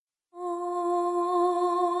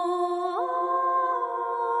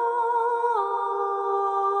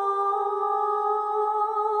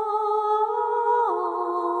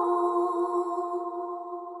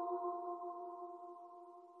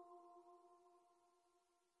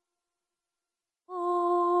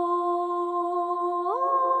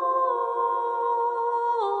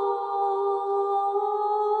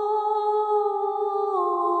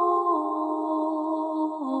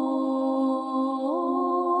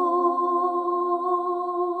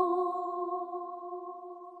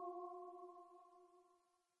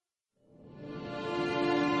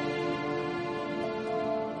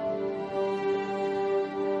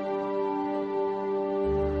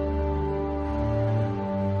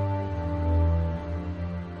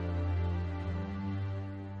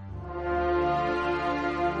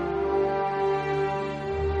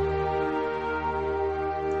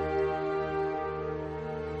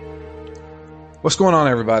What's going on,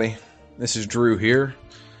 everybody? This is Drew here,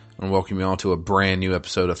 and welcome you all to a brand new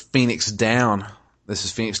episode of Phoenix Down. This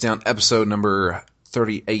is Phoenix Down episode number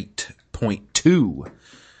 38.2.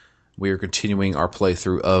 We are continuing our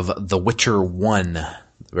playthrough of The Witcher 1, the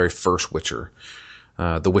very first Witcher.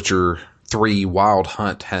 The Witcher 3 Wild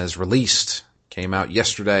Hunt has released, came out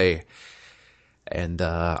yesterday, and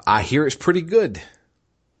I hear it's pretty good.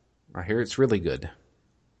 I hear it's really good.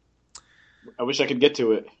 I wish I could get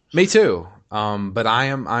to it. Me too. But I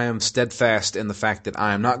am steadfast in the fact that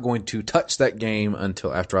I am not going to touch that game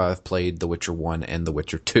until after I've played The Witcher 1 and The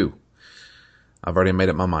Witcher 2. I've already made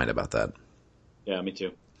up my mind about that. Yeah, me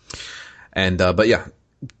too. And, but yeah,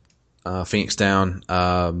 Phoenix Down.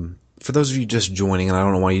 For those of you just joining, and I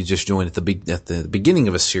don't know why you just joined at the beginning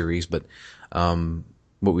of a series, but,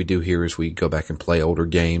 what we do here is we go back and play older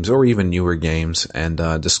games or even newer games and,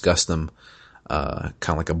 discuss them, kind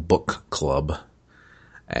of like a book club.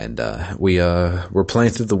 And we're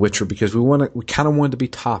playing through The Witcher because we kind of wanted to be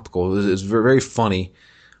topical. It was very, very funny.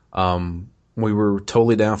 We were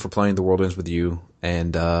totally down for playing The World Ends With You,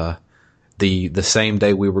 and the same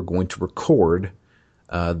day we were going to record,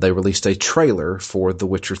 they released a trailer for The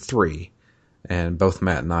Witcher 3, and both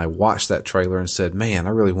Matt and I watched that trailer and said, "Man,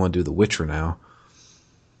 I really want to do The Witcher now."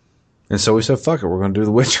 And so we said, "Fuck it, we're going to do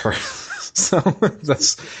The Witcher." So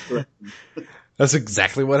That's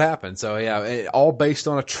exactly what happened. So yeah, all based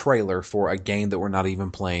on a trailer for a game that we're not even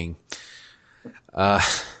playing.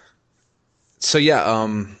 So yeah,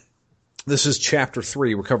 this is chapter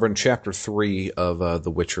 3. We're covering chapter 3 of The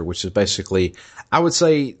Witcher, which is basically, I would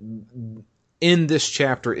say, in this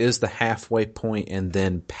chapter is the halfway point, and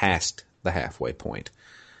then past the halfway point.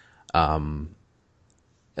 Geralt.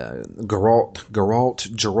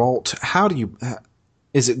 How do you?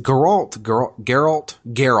 Is it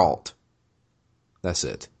Geralt? That's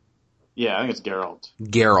it. Yeah, I think it's Geralt.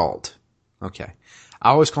 Geralt. Okay.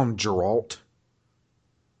 I always call him Geralt.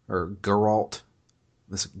 Or Geralt.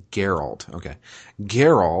 This is Geralt. Okay.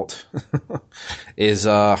 Geralt is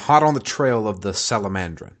hot on the trail of the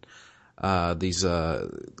Salamandran. These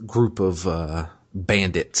group of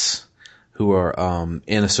bandits who are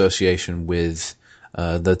in association with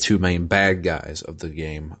the two main bad guys of the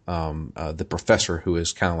game. The professor, who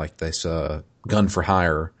is kind of like this gun for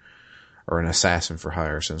hire, or an assassin for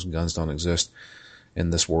hire, since guns don't exist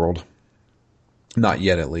in this world. Not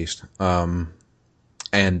yet, at least. God,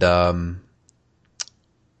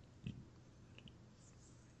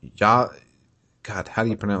 how do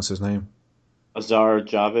you pronounce his name? Azar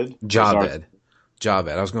Javed? Javed.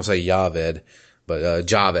 Javed. I was going to say Yaved, but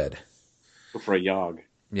Javed. Go for a Yog.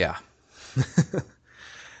 Yeah.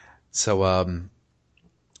 So,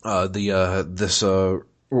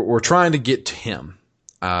 we're trying to get to him.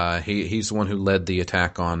 He's the one who led the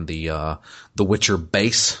attack on the Witcher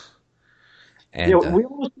base. And, yeah, we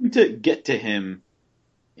almost need to get to him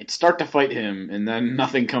and start to fight him, and then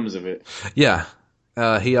nothing comes of it. Yeah.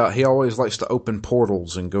 He always likes to open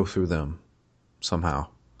portals and go through them somehow.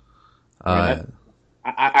 I've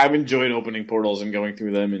enjoyed opening portals and going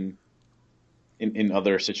through them in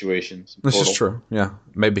other situations. This is true. Yeah.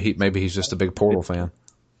 Maybe he's just a big Portal fan.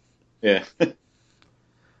 Yeah.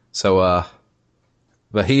 So,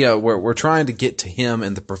 but we're trying to get to him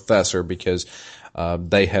and the professor because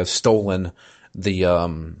they have stolen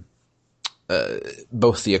the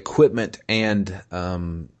both the equipment and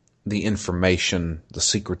the information, the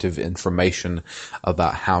secretive information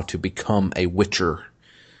about how to become a Witcher.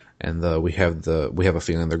 And we have a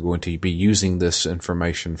feeling they're going to be using this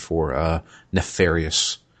information for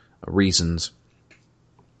nefarious reasons.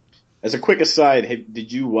 As a quick aside,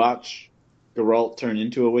 did you watch Geralt turn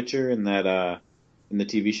into a Witcher in that in the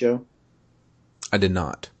TV show? I did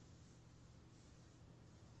not.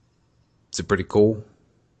 Is it pretty cool?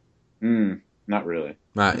 Not really.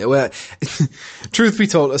 Well, truth be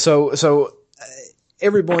told, so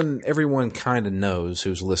everyone kind of knows,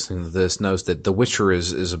 who's listening to this, knows that The Witcher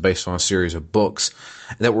is based on a series of books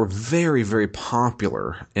that were very, very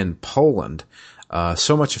popular in Poland.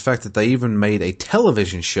 So much in fact that they even made a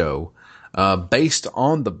television show based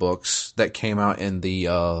on the books that came out in the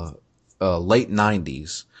late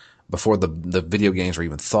 90s, before the video games were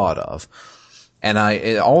even thought of. And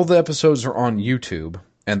all the episodes are on YouTube,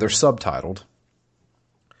 and they're subtitled.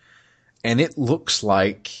 And it looks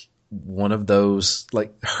like one of those,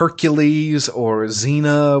 like Hercules or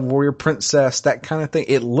Xena, Warrior Princess, that kind of thing.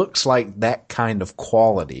 It looks like that kind of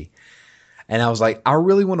quality. And I was like, I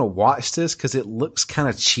really want to watch this because it looks kind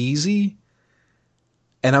of cheesy.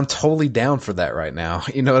 And I'm totally down for that right now.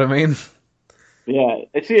 You know what I mean? Yeah,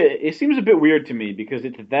 it seems a bit weird to me because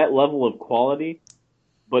it's that level of quality,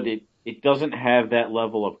 but it doesn't have that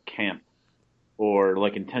level of camp or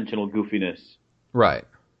like intentional goofiness. Right.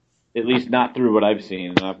 At least not through what I've seen.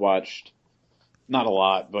 And I've watched not a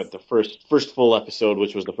lot, but the first full episode,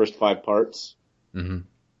 which was the first 5 parts. Mm-hmm.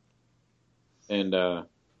 And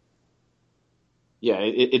yeah,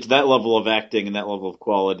 it's that level of acting and that level of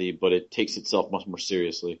quality, but it takes itself much more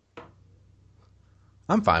seriously.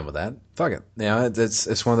 I'm fine with that. Fuck it.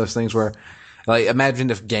 It's one of those things where, like, imagine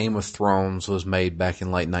if Game of Thrones was made back in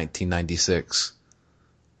like 1996.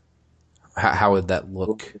 How would that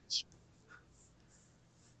look?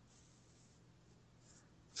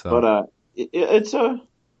 So, But it's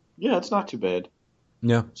not too bad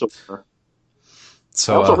yeah. so far.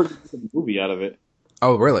 So I also heard a movie out of it.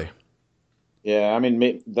 Oh, really? Yeah, I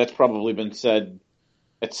mean that's probably been said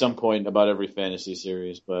at some point about every fantasy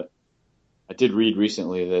series, but I did read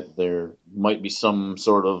recently that there might be some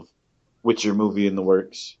sort of Witcher movie in the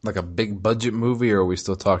works. Like a big budget movie, or are we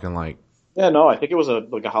still talking like? Yeah, no, I think it was a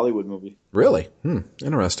Hollywood movie. Really?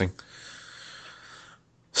 Interesting.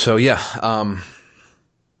 So yeah,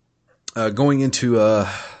 going into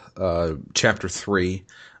chapter 3,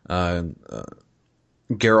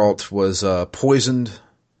 Geralt was poisoned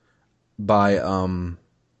by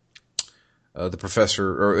the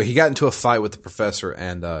professor, or he got into a fight with the professor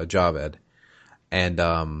and Javed,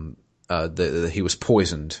 and he was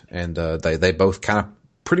poisoned, and they both kind of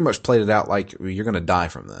pretty much played it out like, you're going to die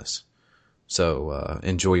from this, so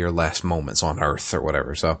enjoy your last moments on Earth or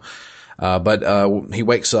whatever. So, but he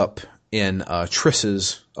wakes up in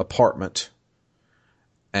Triss's apartment,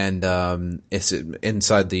 and it's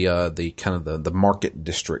inside the kind of the market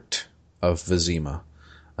district of Vizima,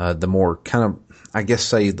 the more kind of, I guess,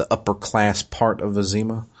 say the upper class part of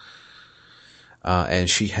Vizima, and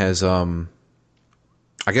she has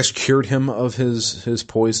I guess cured him of his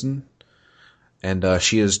poison, and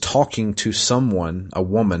she is talking to someone, a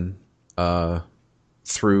woman,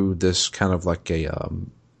 through this kind of like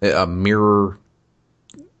a mirror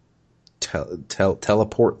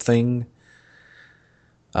teleport thing.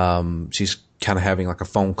 She's kind of having like a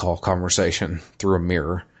phone call conversation through a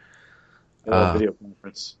mirror. Video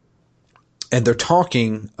conference. And they're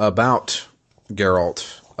talking about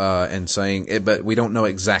Geralt, and saying it, but we don't know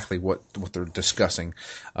exactly what they're discussing.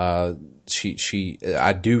 I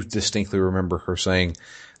do distinctly remember her saying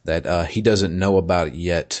that he doesn't know about it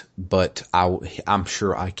yet, but I'm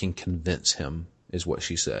sure I can convince him, is what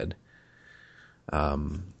she said.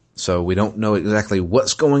 So we don't know exactly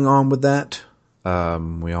what's going on with that. We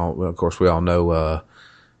all know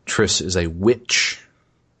Triss is a witch,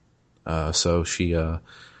 so she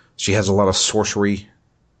has a lot of sorcery,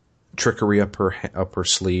 trickery up her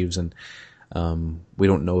sleeves, and we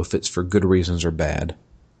don't know if it's for good reasons or bad.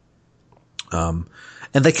 And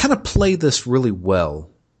they kind of play this really well,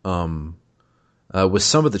 with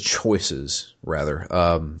some of the choices, rather,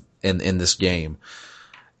 in this game,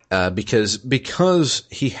 because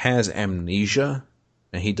he has amnesia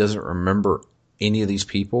and he doesn't remember any of these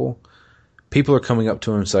people. People are coming up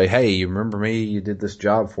to him and say, "Hey, you remember me? You did this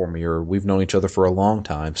job for me," or "We've known each other for a long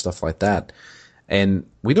time," stuff like that. And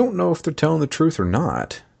we don't know if they're telling the truth or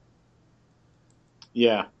not.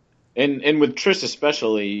 Yeah. And with Triss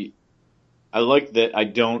especially, I like that I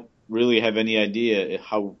don't really have any idea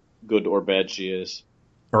how good or bad she is.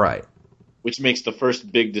 Right. Which makes the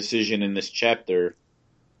first big decision in this chapter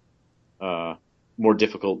more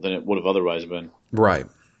difficult than it would have otherwise been. Right.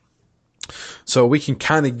 So we can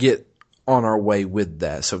kind of get on our way with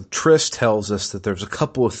that. So Triss tells us that there's a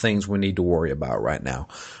couple of things we need to worry about right now.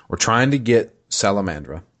 We're trying to get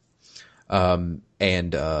Salamandra, and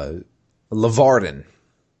Lavardin,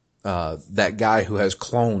 that guy who has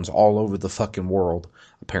clones all over the fucking world,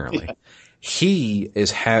 apparently. Yeah. He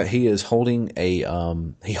is holding he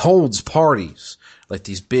holds parties, like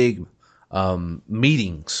these big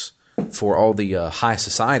meetings for all the high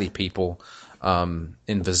society people in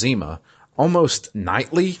Vizima, almost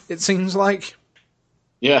nightly, it seems like.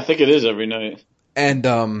 Yeah, I think it is every night. And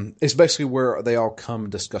it's basically where they all come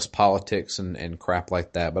and discuss politics and crap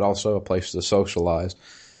like that, but also a place to socialize.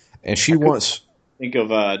 And she wants... Think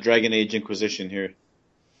of Dragon Age Inquisition here.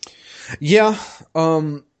 Yeah,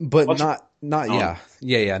 but not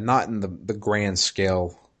not in the grand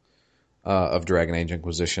scale of Dragon Age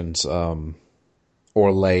Inquisitions,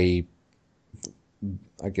 or lay,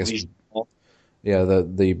 I guess, yeah,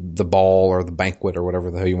 the ball or the banquet or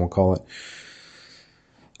whatever the hell you want to call it.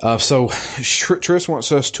 So Triss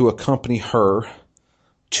wants us to accompany her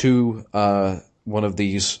to one of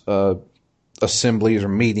these assemblies or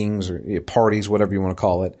meetings or parties, whatever you want to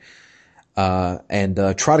call it.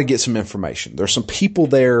 and try to get some information. There's some people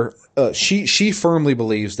there. She firmly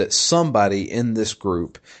believes that somebody in this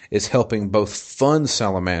group is helping both fund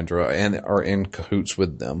Salamandra and are in cahoots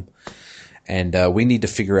with them. And we need to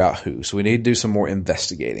figure out who. So we need to do some more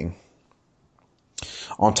investigating.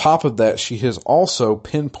 On top of that, she has also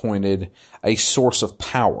pinpointed a source of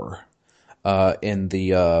power in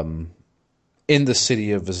the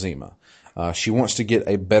city of Vizima. She wants to get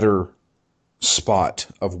a better spot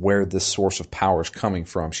of where this source of power is coming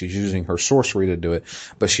from. She's using her sorcery to do it,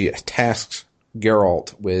 but she tasks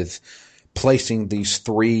Geralt with placing these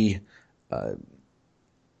 3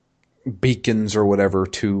 beacons or whatever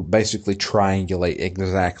to basically triangulate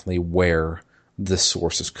exactly where this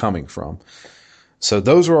source is coming from. So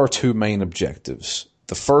those are our 2 main objectives.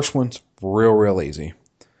 The first one's real easy.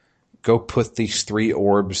 Go put these 3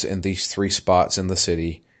 orbs in these 3 spots in the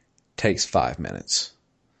city. Takes 5 minutes.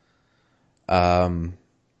 And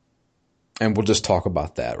we'll just talk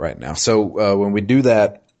about that right now. So when we do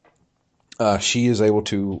that, she is able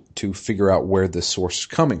to figure out where this source is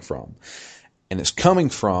coming from. And it's coming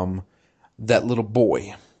from that little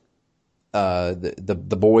boy.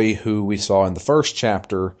 The boy who we saw in the first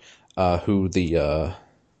chapter, who the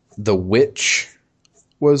witch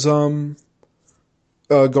was guarding,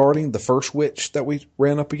 the first witch that we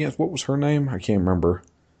ran up against. What was her name? I can't remember.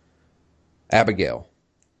 Abigail.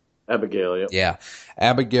 Abigail, yeah.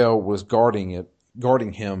 Abigail was guarding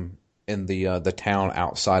him in the town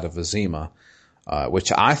outside of Vizima,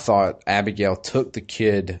 which I thought Abigail took the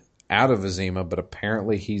kid out of Vizima, but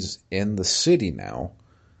apparently he's in the city now.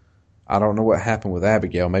 I don't know what happened with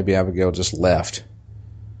Abigail. Maybe Abigail just left.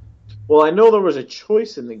 Well, I know there was a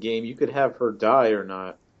choice in the game. You could have her die or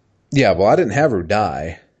not. Yeah, well, I didn't have her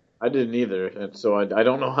die. I didn't either, and so I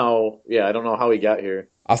don't know how. Yeah, I don't know how he got here.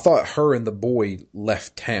 I thought her and the boy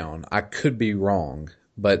left town. I could be wrong,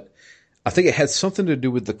 but I think it had something to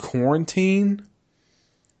do with the quarantine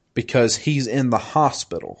because he's in the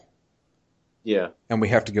hospital. Yeah. And we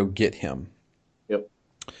have to go get him. Yep.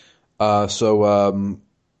 So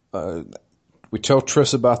we tell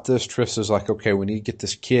Triss about this. Triss is like, okay, we need to get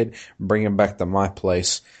this kid and bring him back to my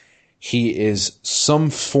place. He is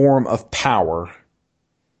some form of power.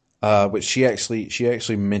 But she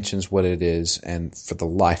actually mentions what it is, and for the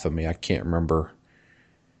life of me, I can't remember.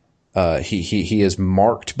 He is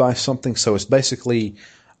marked by something, so it's basically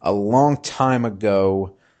a long time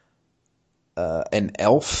ago, an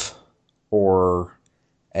elf or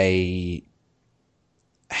I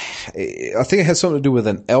think it had something to do with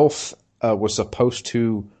an elf was supposed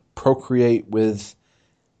to procreate with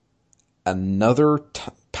another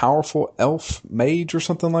powerful elf mage or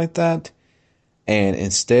something like that. And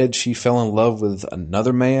instead, she fell in love with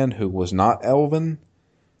another man who was not elven,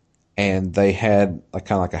 and they had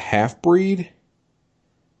kind of like a half-breed,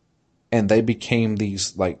 and they became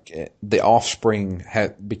these, the offspring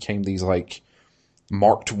became these,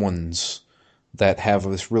 marked ones that have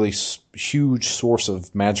this really huge source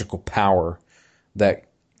of magical power that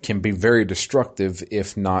can be very destructive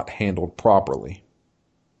if not handled properly.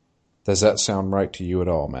 Does that sound right to you at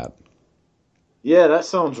all, Matt? Yeah, that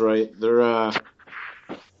sounds right.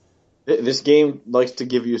 This game likes to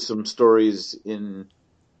give you some stories in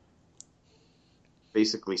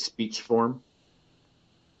basically speech form.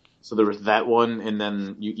 So there was that one, and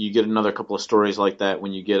then you get another couple of stories like that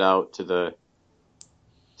when you get out to the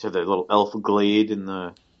little elf glade in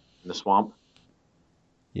the swamp.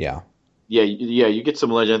 Yeah. Yeah, you get some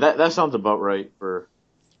legend. That sounds about right for.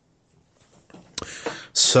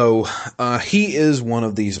 So he is one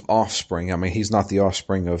of these offspring. I mean, he's not the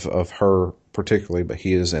offspring of her particularly, but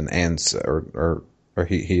he is an ancestor, or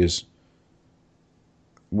he is.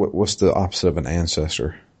 What's the opposite of an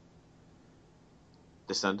ancestor?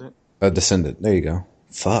 Descendant? A descendant. There you go.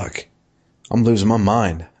 Fuck. I'm losing my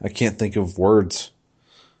mind. I can't think of words.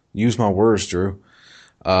 Use my words, Drew.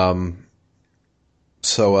 He's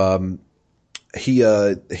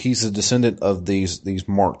a descendant of these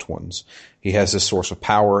marked ones. He has this source of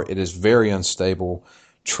power. It is very unstable.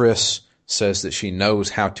 Triss says that she knows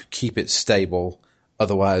how to keep it stable.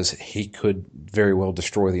 Otherwise, he could very well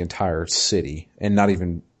destroy the entire city and not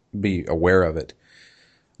even be aware of it.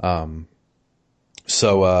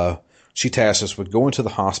 So she tasks us with going to the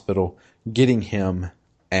hospital, getting him,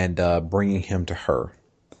 and bringing him to her.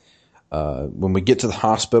 When we get to the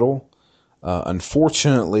hospital,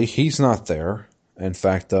 unfortunately, he's not there. In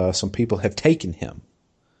fact, some people have taken him.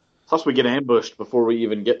 Plus, we get ambushed before we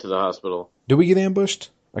even get to the hospital. Do we get ambushed?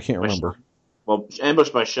 I can't remember. Well,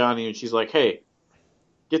 ambushed by Shani, and she's like, "Hey,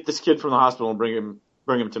 get this kid from the hospital and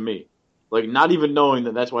bring him to me." Like, not even knowing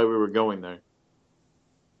that that's why we were going there.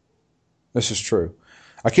 This is true.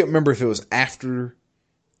 I can't remember if it was after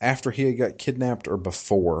he had got kidnapped or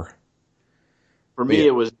before. For me,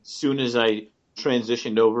 it was as soon as I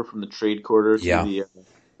transitioned over from the trade quarter to the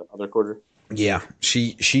other quarter. Yeah,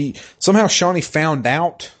 she somehow Shawnee found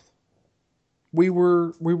out we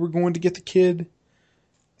were going to get the kid,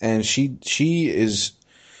 and she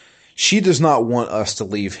does not want us to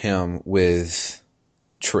leave him with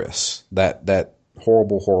Triss, that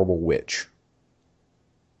horrible witch.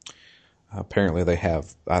 Apparently they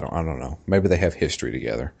have, I don't know. Maybe they have history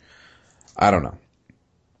together. I don't know.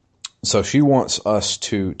 So she wants us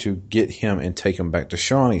to get him and take him back to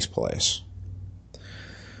Shawnee's place.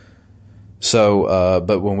 So,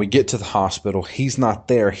 but when we get to the hospital, he's not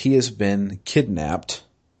there. He has been kidnapped,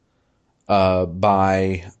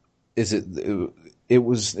 by, it's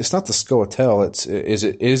not the Scoia'tael.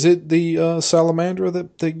 Is it the, Salamandra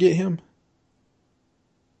that get him?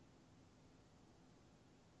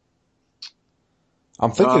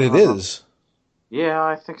 I'm thinking it is. Yeah,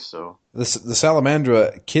 I think so. The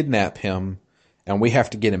Salamandra kidnap him, and we have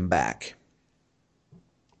to get him back.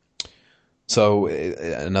 So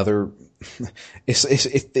another,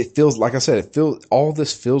 it feels like I said, all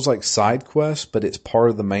this feels like side quests, but it's part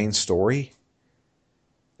of the main story.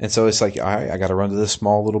 And so it's like, all right, I got to run to this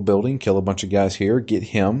small little building, kill a bunch of guys here, get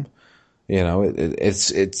him. You know,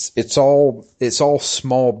 it's all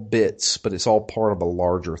small bits, but it's all part of a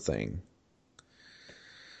larger thing.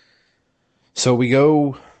 So we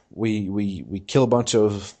go, we kill a bunch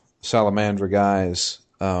of Salamandra guys.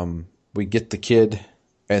 We get the kid,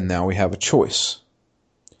 and now we have a choice.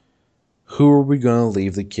 Who are we going to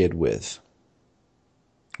leave the kid with?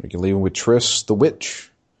 We can leave him with Triss, the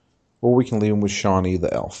witch, or we can leave him with Shawnee,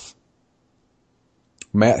 the elf.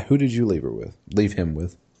 Matt, who did you leave him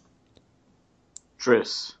with?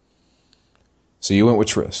 Triss. So you went with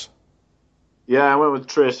Triss. Yeah, I went with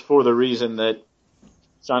Triss for the reason that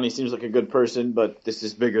Shawnee seems like a good person, but this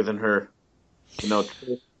is bigger than her. You know,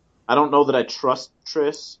 I don't know that I trust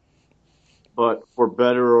Triss, but for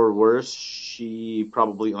better or worse, she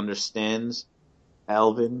probably understands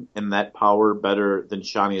Alvin and that power better than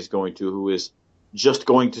Shawnee is going to, who is just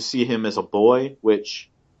going to see him as a boy, which,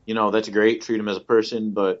 you know, that's great, treat him as a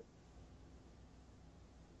person, but,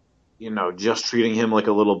 you know, just treating him like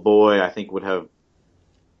a little boy, I think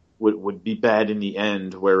would be bad in the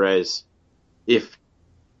end, whereas if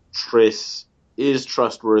Triss is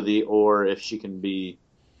trustworthy, or if she can be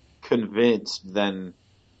convinced, then,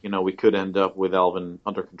 you know, we could end up with Alvin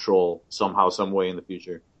under control somehow, some way in the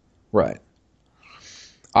future. Right.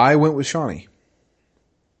 I went with Shawnee.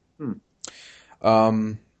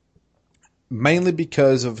 Mainly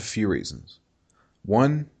because of a few reasons.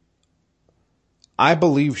 One, I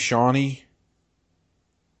believe Shawnee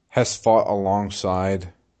has fought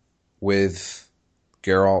alongside with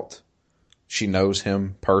Geralt. She knows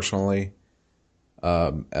him personally,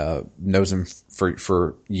 knows him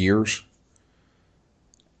for years.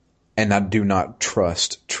 And I do not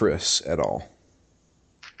trust Triss at all.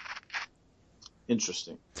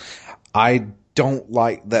 Interesting. I don't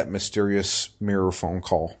like that mysterious mirror phone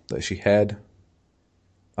call that she had.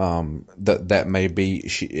 That may be,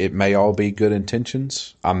 it may all be good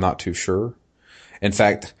intentions. I'm not too sure. In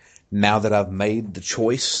fact, now that I've made the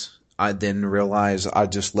choice, I then realize I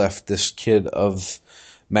just left this kid of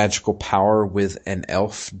magical power with an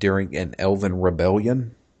elf during an elven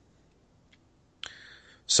rebellion.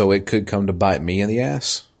 So it could come to bite me in the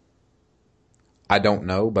ass. I don't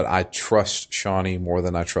know, but I trust Shawnee more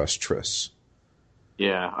than I trust Triss.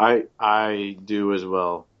 Yeah, I do as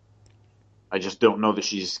well. I just don't know that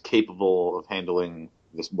she's capable of handling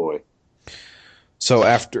this boy. So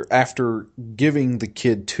after giving the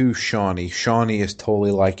kid to Shawnee is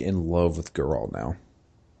totally like in love with Geralt now.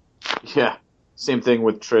 Yeah, same thing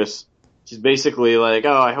with Triss. She's basically like,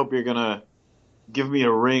 oh, I hope you're gonna give me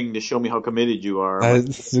a ring to show me how committed you are.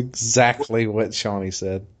 That's exactly what Shawnee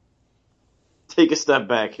said. Take a step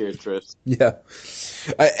back here, Triss. Yeah.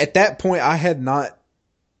 At that point, I had not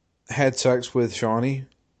had sex with Shawnee,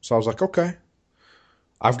 so I was like, okay.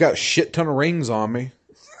 I've got a shit ton of rings on me.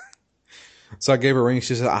 So I gave her a ring.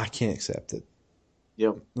 She said, I can't accept it.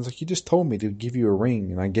 Yep. I was like, you just told me to give you a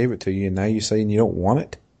ring, and I gave it to you, and now you're saying you don't want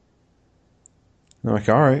it? And I'm like,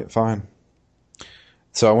 all right, fine.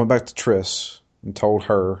 So I went back to Triss and told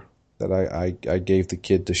her that I gave the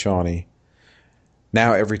kid to Shawnee.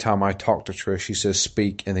 Now every time I talk to Trish, she says,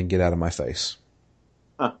 speak, and then get out of my face.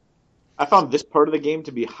 Huh. I found this part of the game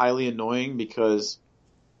to be highly annoying because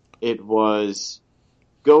it was,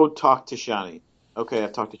 go talk to Shawnee. Okay,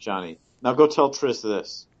 I've talked to Shawnee. Now go tell Triss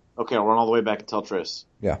this. Okay, I'll run all the way back and tell Triss.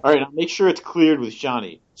 Yeah. All right, now make sure it's cleared with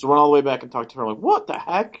Shawnee. So run all the way back and talk to her. I'm like, what the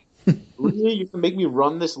heck? Really, you can make me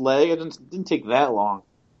run this leg? It didn't take that long,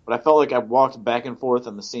 but I felt like I walked back and forth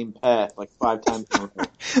on the same path like 5 times in a row.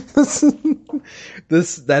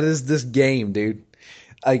 this, that is this game, dude.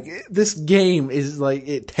 Like this game is like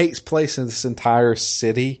it takes place in this entire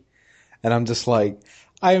city, and I'm just like,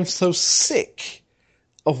 I am so sick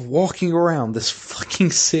of walking around this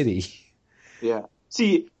fucking city. Yeah.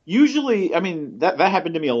 See, usually, I mean, that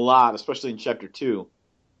happened to me a lot, especially in chapter 2.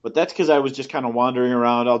 But that's because I was just kind of wandering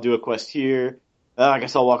around. I'll do a quest here. I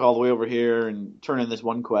guess I'll walk all the way over here and turn in this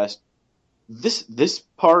one quest. This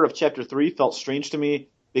part of chapter 3 felt strange to me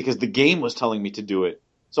because the game was telling me to do it.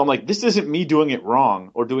 So I'm like, this isn't me doing it wrong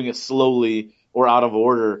or doing it slowly or out of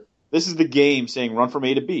order. This is the game saying run from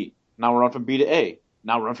A to B. Now run from B to A.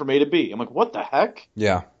 Now run from A to B. I'm like, what the heck?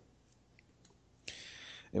 Yeah,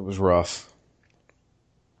 it was rough.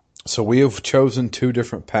 So we have chosen 2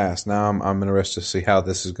 different paths. Now I'm interested to see how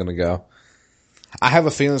this is going to go. I have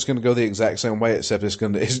a feeling it's going to go the exact same way, except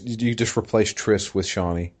you just replace Triss with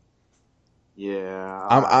Shawnee. Yeah.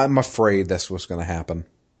 I'm afraid that's what's going to happen.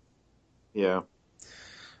 Yeah.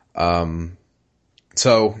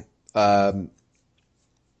 So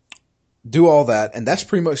do all that, and that's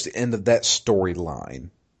pretty much the end of that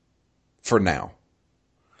storyline for now.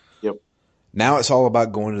 Yep. Now it's all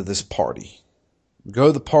about going to this party. We go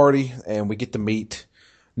to the party, and we get to meet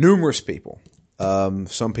numerous people.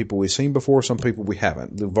 Some people we've seen before, some people we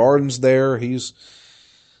haven't. Lew Varden's there. He's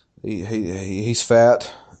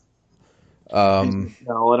fat. No,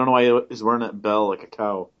 I don't know why he's wearing that bell like a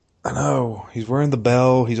cow. I know. He's wearing the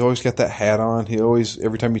bell. He's always got that hat on. He always,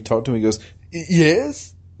 every time you talk to him, he goes,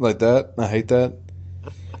 yes, like that. I hate that.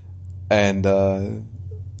 And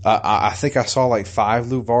I think I saw like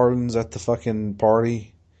 5 Lew Vardens at the fucking party.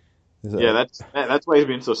 Yeah, that's why he's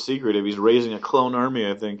being so secretive. He's raising a clone army,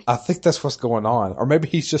 I think. I think that's what's going on. Or maybe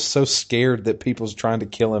he's just so scared that people's trying to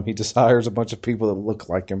kill him, he just hires a bunch of people that look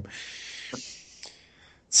like him.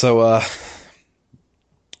 So,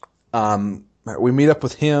 we meet up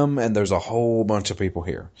with him, and there's a whole bunch of people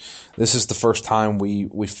here. This is the first time we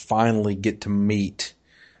finally get to meet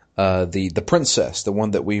the princess, the one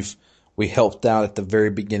that we helped out at the very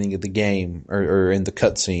beginning of the game, or in the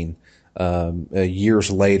cutscene. Years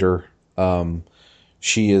later,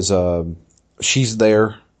 she's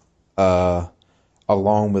there,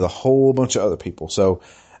 along with a whole bunch of other people. So,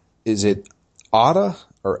 is it Ada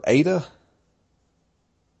or Ada?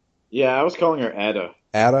 Yeah, I was calling her Ada.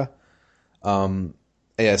 Ada? Yeah,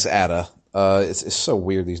 it's Ada. It's so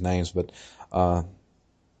weird, these names, but,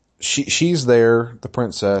 she's there, the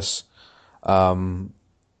princess.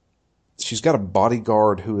 She's got a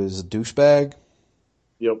bodyguard who is a douchebag.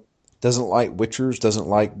 Yep. Doesn't like Witchers, doesn't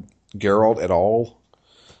like Geralt at all.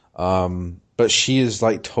 But she is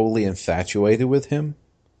like totally infatuated with him.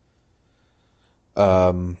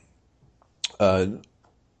 Thaler's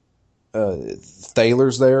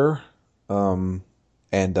there. And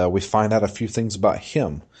we find out a few things about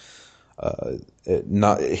him.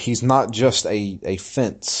 He's not just a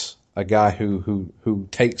fence, a guy who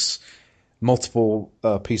takes multiple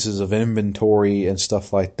pieces of inventory and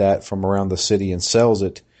stuff like that from around the city and sells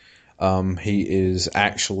it. He is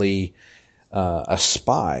actually a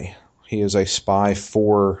spy. He is a spy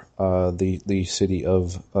for the city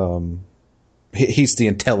of. He's the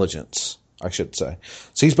intelligence, I should say.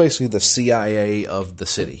 So he's basically the CIA of the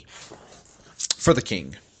city for the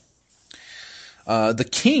king. The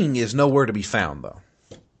king is nowhere to be found, though.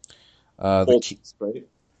 Foltest, right?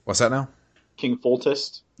 What's that now? King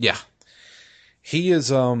Foltest? Yeah. He is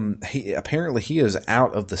apparently he is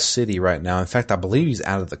out of the city right now. In fact, I believe he's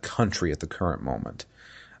out of the country at the current moment.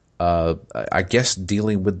 I guess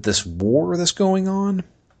dealing with this war that's going on.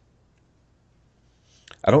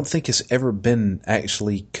 I don't think it's ever been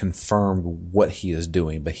actually confirmed what he is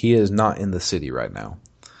doing, but he is not in the city right now.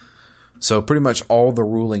 So pretty much all the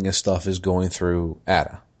ruling and stuff is going through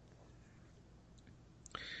Ada.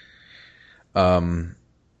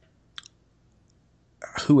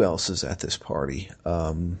 Who else is at this party?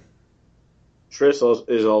 Triss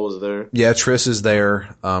is always there. Yeah, Triss is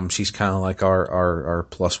there. She's kind of like our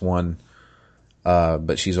 +1.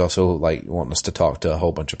 But she's also like wanting us to talk to a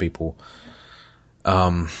whole bunch of people.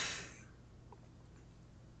 Captain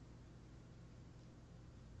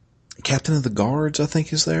of the Guards, I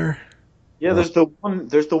think, is there. Yeah, there's the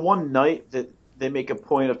one knight that they make a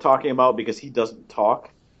point of talking about because he doesn't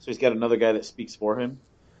talk. So he's got another guy that speaks for him.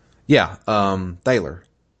 Yeah, Thaler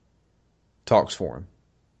talks for him.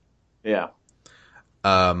 Yeah.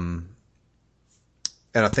 And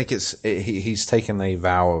I think he's taken a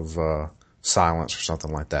vow of silence or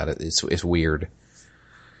something like that. It's weird.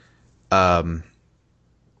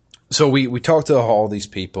 So we talked to all these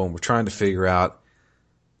people, and we're trying to figure out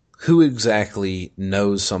who exactly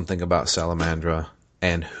knows something about Salamandra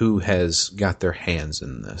and who has got their hands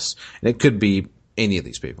in this. And it could be any of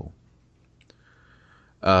these people.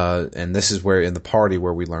 And this is where in the party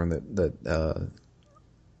where we learn that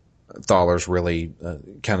Thaler's really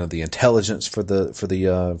kind of the intelligence for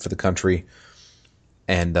the country,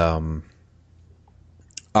 and Ada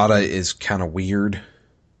is kind of weird.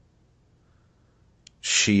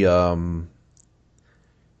 She's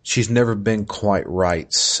never been quite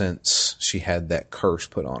right since she had that curse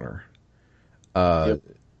put on her.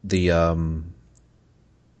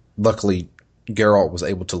 Luckily Geralt was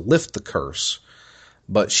able to lift the curse,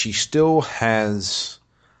 but she still has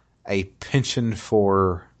a penchant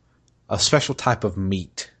for a special type of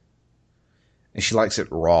meat, and she likes it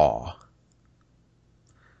raw.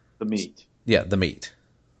 The meat. Yeah, the meat.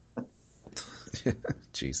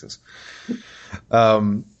 Jesus.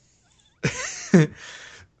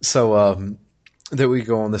 So then we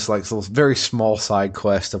go on this like little very small side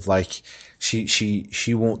quest of like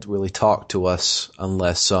she won't really talk to us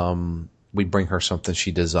unless we bring her something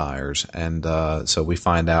she desires, and so we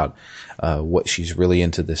find out what she's really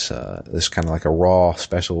into, this kind of like a raw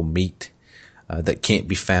special meat that can't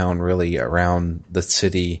be found really around the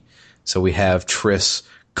city. So we have Triss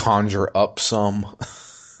conjure up some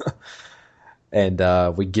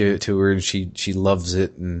and we give it to her, and she loves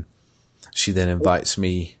it, and she then invites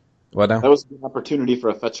me. What now? That was an opportunity for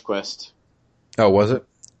a fetch quest. Oh, was it?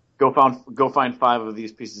 Go find 5 of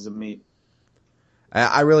these pieces of meat.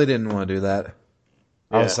 I really didn't want to do that.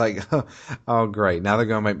 Yeah. I was like, oh, great. Now they're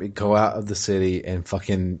going to make me go out of the city and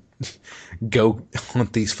fucking go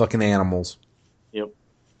hunt these fucking animals. Yep.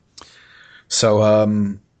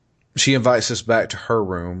 So she invites us back to her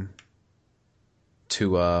room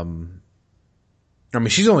to, I mean,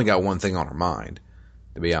 she's only got one thing on her mind,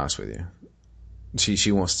 to be honest with you.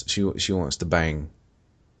 She wants to bang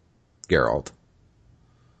Geralt.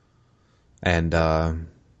 And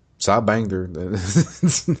so I banged her. I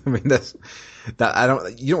mean,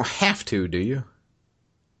 you don't have to, do you?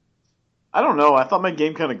 I don't know. I thought my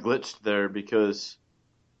game kind of glitched there because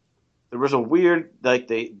there was a weird, like,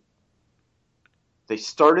 they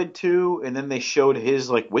started to, and then they showed his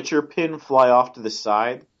like Witcher pin fly off to the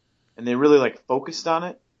side, and they really like focused on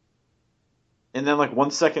it. And then like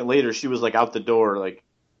 1 second later, she was like out the door, like,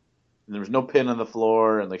 and there was no pin on the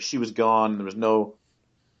floor, and like she was gone. There was no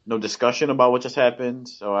discussion about what just happened.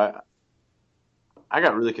 So I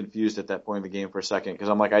got really confused at that point in the game for a second, because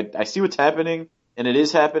I'm like, I see what's happening, and it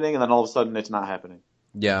is happening, and then all of a sudden it's not happening.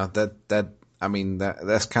 Yeah, I mean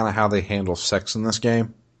that's kind of how they handle sex in this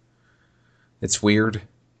game. It's weird.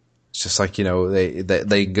 It's just like, you know, they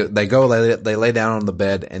lay down on the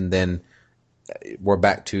bed, and then we're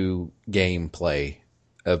back to gameplay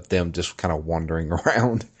of them just kind of wandering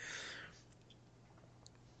around.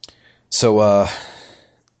 So I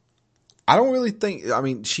don't really think, I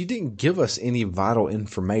mean, she didn't give us any vital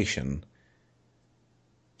information.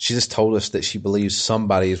 She just told us that she believes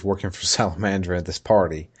somebody is working for Salamandra at this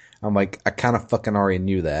party. I'm like, I kind of fucking already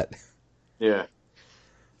knew that. Yeah.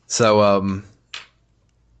 So,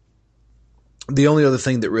 the only other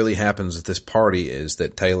thing that really happens at this party is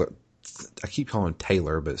that Taylor, I keep calling him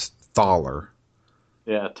Taylor, but it's Thaler.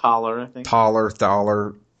 Yeah, Thaler, I think.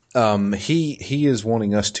 Thaler. He is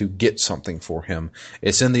wanting us to get something for him.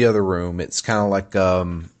 It's in the other room. It's kind of like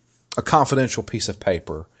a confidential piece of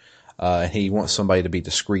paper. And he wants somebody to be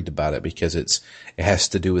discreet about it because it has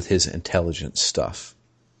to do with his intelligence stuff.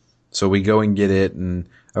 So we go and get it, and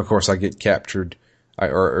of course I get captured,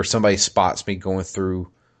 or somebody spots me going through,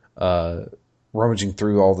 rummaging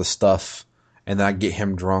through all the stuff, and then I get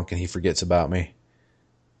him drunk and he forgets about me.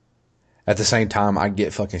 At the same time, I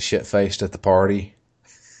get fucking shit-faced at the party.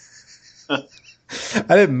 I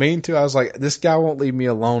didn't mean to. I was like, this guy won't leave me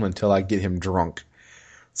alone until I get him drunk.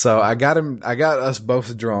 So I got us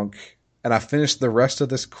both drunk, and I finished the rest of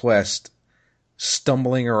this quest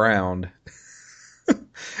stumbling around.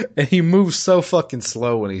 And he moves so fucking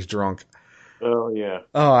slow when he's drunk. Oh, yeah.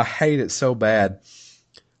 Oh, I hate it so bad.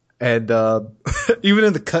 And even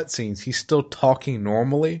in the cutscenes, he's still talking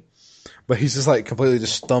normally, but he's just like completely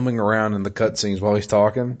just stumbling around in the cutscenes while he's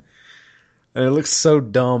talking. And it looks so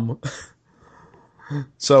dumb.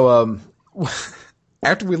 So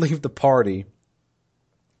after we leave the party,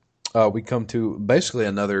 we come to basically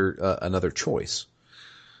another choice.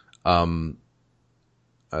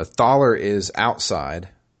 Thaler is outside,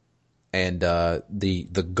 and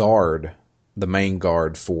the guard, the main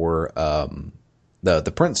guard for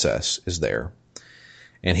the princess, is there,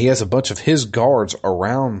 and he has a bunch of his guards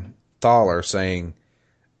around Thaler saying,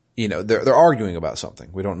 they're arguing about something.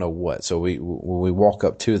 We don't know what. So we walk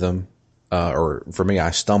up to them, or for me,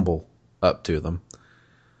 I stumble up to them,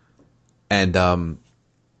 and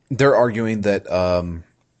they're arguing that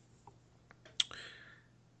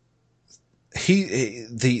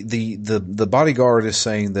the bodyguard is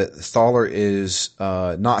saying that Thaler is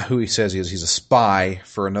not who he says he is. He's a spy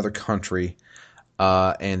for another country,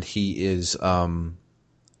 and he is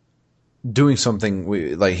doing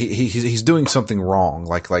something like he's doing something wrong,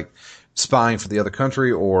 like spying for the other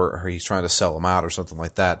country, or he's trying to sell them out or something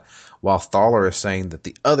like that. While Thaler is saying that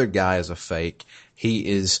the other guy is a fake. He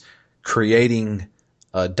is creating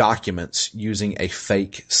documents using a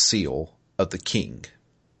fake seal of the king.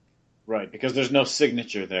 Right, because there's no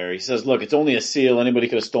signature there. He says, look, it's only a seal. Anybody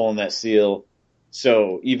could have stolen that seal.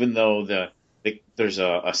 So even though there's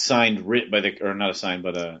a signed writ or not a signed,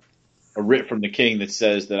 but a writ from the king that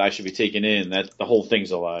says that I should be taken in, that the whole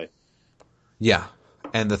thing's a lie. Yeah.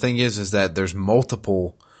 And the thing is that there's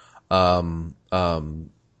multiple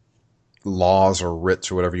laws or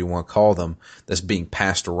writs or whatever you want to call them that's being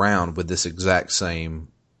passed around with this exact same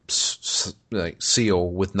seal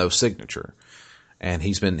with no signature. And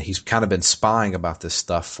he's kind of been spying about this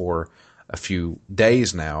stuff for a few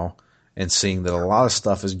days now and seeing that a lot of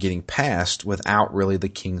stuff is getting passed without really the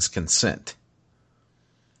king's consent.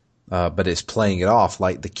 But it's playing it off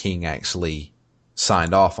like the king actually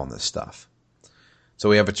signed off on this stuff. So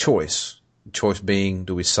we have a choice. The choice being,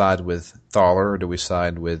 do we side with Thaler or do we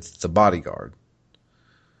side with the bodyguard?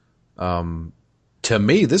 To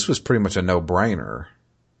me, this was pretty much a no-brainer.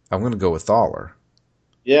 I'm going to go with Thaler.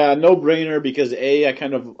 Yeah, no-brainer because A, I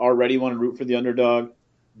kind of already want to root for the underdog.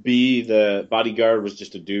 B, the bodyguard was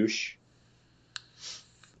just a douche.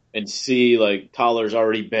 And C, like, Thaler's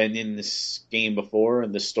already been in this game before,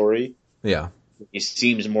 in this story. Yeah. He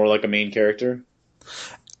seems more like a main character.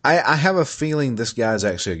 I have a feeling this guy's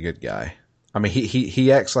actually a good guy. I mean,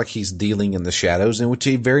 he acts like he's dealing in the shadows, in which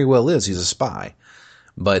he very well is. He's a spy.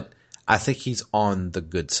 But I think he's on the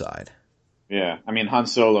good side. Yeah. I mean, Han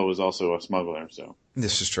Solo was also a smuggler, so.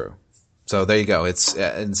 This is true. So there you go.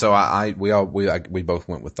 And so we both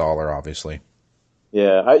went with Thaler, obviously.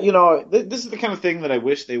 Yeah. This is the kind of thing that I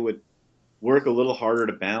wish they would work a little harder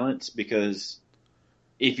to balance, because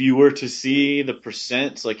if you were to see the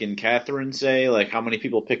percents, like in Catherine, say, like how many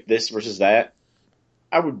people picked this versus that,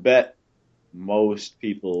 I would bet most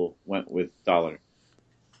people went with Thaler.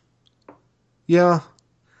 Yeah.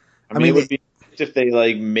 I mean, it would be if they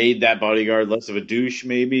like made that bodyguard less of a douche,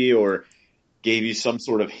 maybe, or gave you some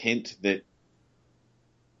sort of hint that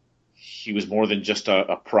he was more than just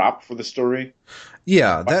a prop for the story.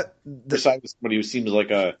 Yeah, besides somebody who seems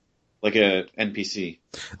like a NPC.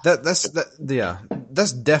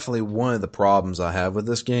 That's definitely one of the problems I have with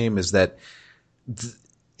this game is that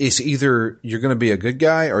it's either you're going to be a good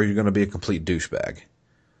guy or you're going to be a complete douchebag,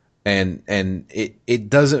 and it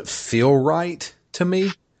doesn't feel right to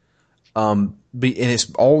me. And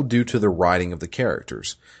it's all due to the writing of the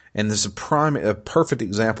characters. And there's a perfect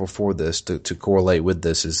example for this to correlate with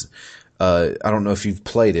this is, I don't know if you've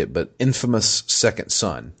played it, but Infamous Second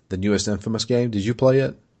Son, the newest Infamous game. Did you play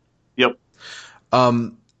it? Yep.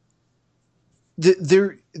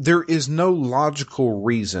 There is no logical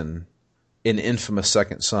reason in Infamous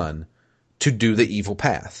Second Son to do the evil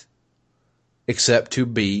path, except to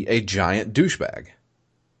be a giant douchebag.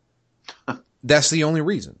 That's the only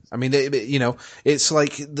reason. I mean, it's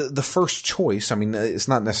like the first choice. I mean, it's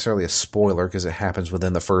not necessarily a spoiler because it happens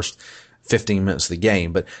within the first 15 minutes of the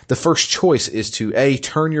game, but the first choice is to A,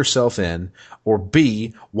 turn yourself in, or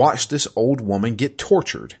B, watch this old woman get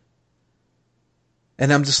tortured.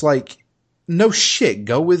 And I'm just like, no shit,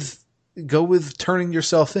 go with turning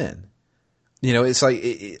yourself in. It's like,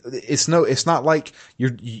 it's not like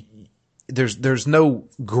there's no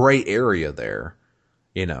gray area there,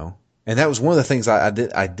 And that was one of the things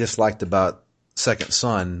I disliked about Second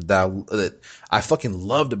Son that I fucking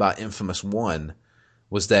loved about Infamous 1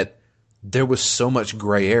 was that there was so much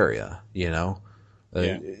gray area, Yeah.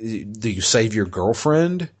 Do you save your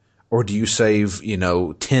girlfriend or do you save,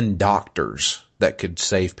 10 doctors that could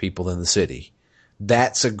save people in the city?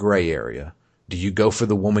 That's a gray area. Do you go for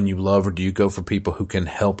the woman you love or do you go for people who can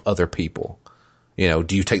help other people?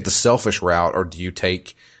 Do you take the selfish route or do you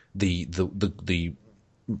take the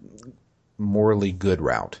morally good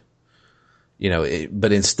route?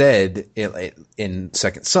 But instead, in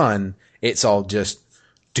Second Son, it's all just,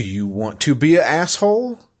 do you want to be an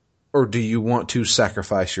asshole or do you want to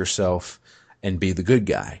sacrifice yourself and be the good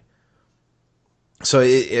guy? So,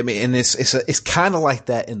 it's kind of like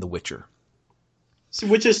that in The Witcher. See,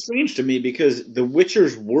 which is strange to me because The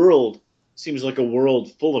Witcher's world seems like a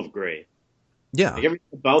world full of gray. Yeah. Like everything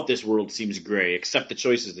about this world seems gray, except the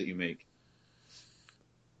choices that you make.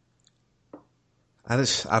 I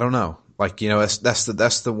don't know. Like, that's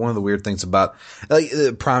the one of the weird things about, like,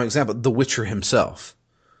 prime example, The Witcher himself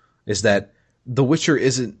is that The Witcher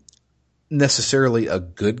isn't necessarily a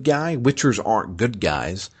good guy. Witchers aren't good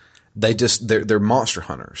guys. They're monster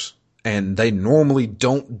hunters, and they normally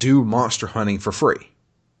don't do monster hunting for free.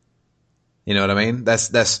 You know what I mean?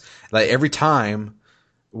 That's like every time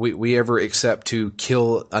we ever accept to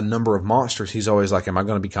kill a number of monsters, he's always like, "Am I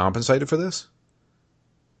going to be compensated for this?"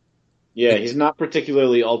 Yeah, he's not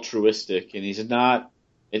particularly altruistic, and he's not.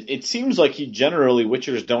 It seems like he generally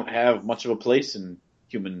Witchers don't have much of a place in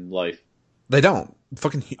human life. They don't.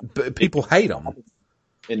 Fucking people hate them.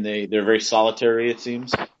 And they're very solitary. It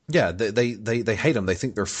seems. Yeah, they hate them. They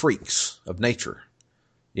think they're freaks of nature.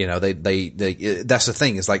 You know, they that's the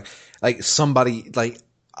thing is like somebody, like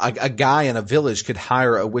a guy in a village could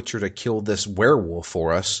hire a witcher to kill this werewolf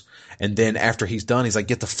for us. And then after he's done, he's like,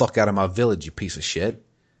 get the fuck out of my village, you piece of shit.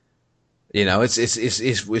 You know,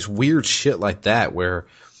 it's weird shit like that where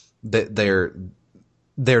they're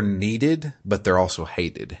needed, but they're also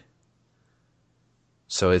hated.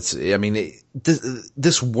 So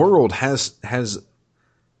this world has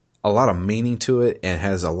a lot of meaning to it and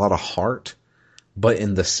has a lot of heart. But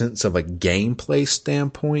in the sense of a gameplay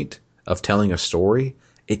standpoint of telling a story,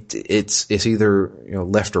 it's either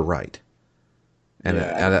left or right, and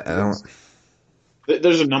Yeah, I don't.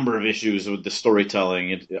 there's a number of issues with the storytelling.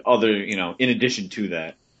 In addition to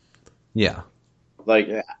that, Yeah, like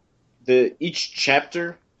the each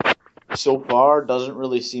chapter so far doesn't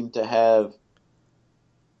really seem to have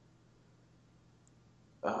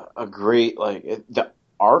a great the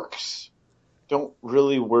arcs don't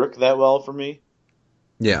really work that well for me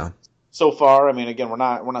yeah, so far. I mean, again, we're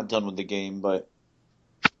not done with the game, but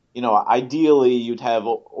ideally you'd have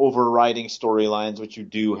overriding storylines, which you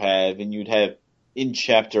do have, and you'd have in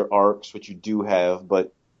chapter arcs, which you do have,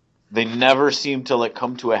 but they never seem to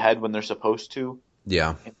come to a head when they're supposed to.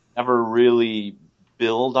 yeah. And never really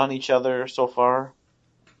build on each other so far.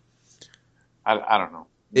 I don't know.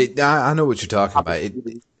 I know what you're talking about.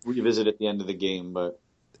 Revisit at the end of the game, but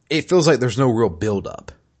It feels like there's no real build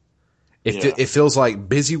up. yeah, It feels like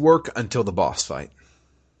busy work until the boss fight.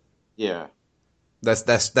 yeah.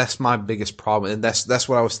 That's my biggest problem, and that's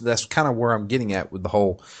kind of where I'm getting at with the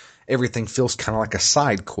whole. Everything feels kind of like a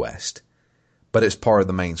side quest, but it's part of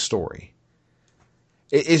the main story.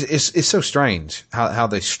 It's so strange how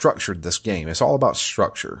they structured this game. It's all about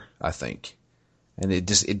structure, I think, and it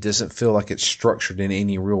doesn't feel like it's structured in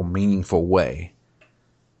any real meaningful way.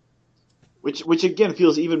 Which again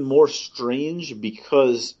feels even more strange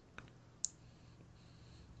because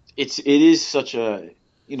it is such a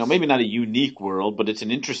maybe not a unique world, but it's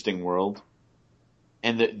an interesting world,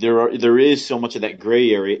 and there is so much of that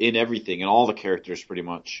gray area in everything and all the characters pretty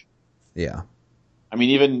much. Yeah, I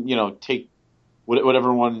mean, even take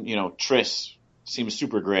whatever one Triss seems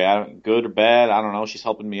super gray. Good or bad, I don't know. She's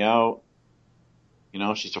helping me out.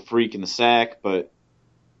 She's a freak in the sack, but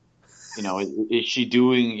is she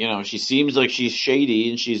doing? She seems like she's shady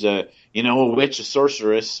and she's a witch, a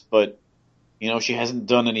sorceress, but she hasn't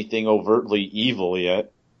done anything overtly evil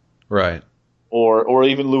yet. right. Or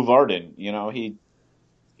even Lou Varden, he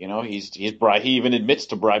even admits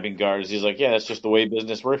to bribing guards. He's like, yeah, that's just the way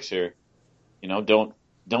business works here.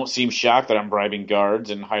 Don't seem shocked that I'm bribing guards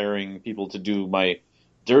and hiring people to do my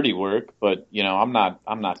dirty work, but I'm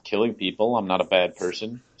not killing people. I'm not a bad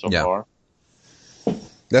person so Yeah. far.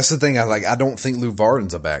 That's the thing. I don't think Lou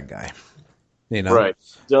Varden's a bad guy. Right.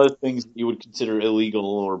 The other things you would consider illegal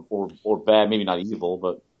or bad, maybe not evil,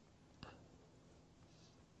 but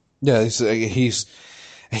Yeah, he's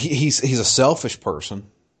a selfish person,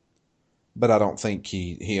 but I don't think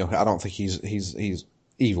I don't think he's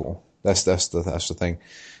evil. That's the thing.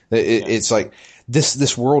 It's like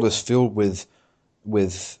this world is filled with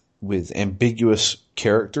ambiguous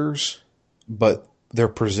characters, but they're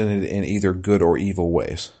presented in either good or evil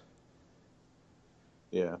ways.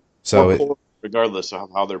 yeah. So Regardless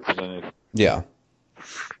of how they're presented. yeah.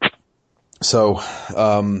 So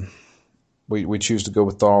we choose to go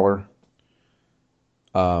with Thaler.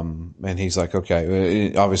 And he's like,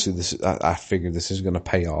 okay, obviously I figured this is going to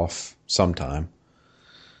pay off sometime.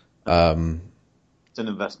 It's an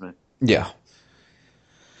investment. Yeah.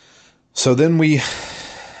 So then we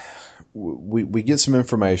get some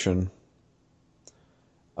information,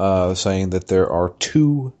 saying that there are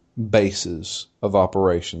 2 bases of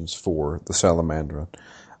operations for the Salamandra.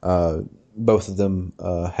 Both of them,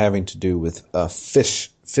 having to do with, fish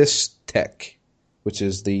tech, which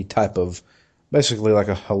is the type of, basically like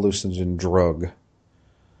a hallucinogen drug,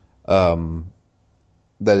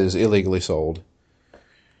 that is illegally sold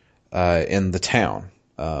in the town.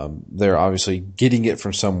 They're obviously getting it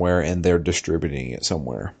from somewhere and they're distributing it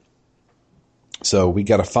somewhere. So we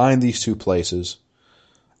got to find these two places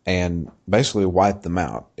and basically wipe them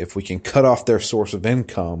out. If we can cut off their source of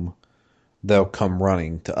income, they'll come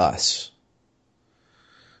running to us.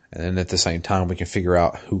 And then at the same time, we can figure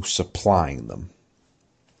out who's supplying them.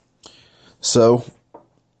 So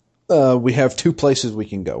we have two places we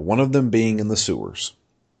can go. One of them being in the sewers.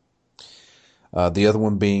 The other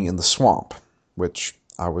one being in the swamp, which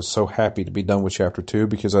I was so happy to be done with Chapter 2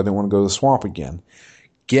 because I didn't want to go to the swamp again.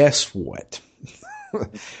 Guess what?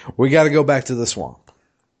 We got to go back to the swamp.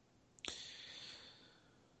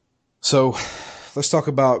 So let's talk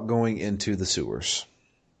about going into the sewers.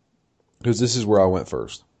 Because this is where I went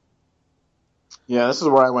first. Yeah, this is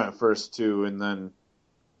where I went first, too, and then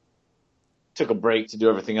took a break to do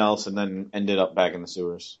everything else, and then ended up back in the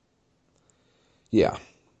sewers. Yeah.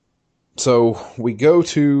 So we go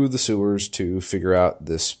to the sewers to figure out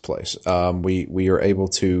this place. We are able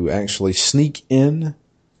to actually sneak in,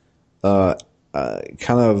 kind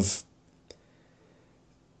of,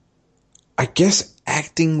 I guess,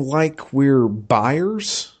 acting like we're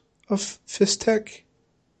buyers of Fistech.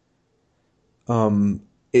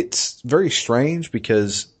 It's very strange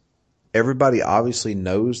because everybody obviously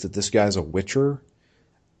knows that this guy's a Witcher,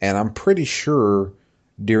 and I'm pretty sure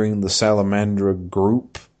during the Salamandra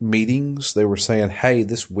group meetings, they were saying, hey,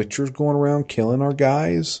 this Witcher's going around killing our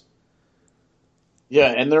guys.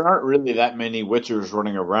 Yeah, and there aren't really that many Witchers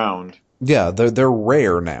running around. Yeah, they're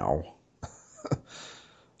rare now.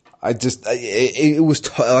 It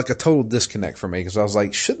was like a total disconnect for me because I was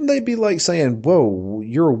like, shouldn't they be like saying, whoa,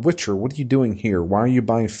 you're a Witcher. What are you doing here? Why are you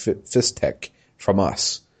buying Fistech from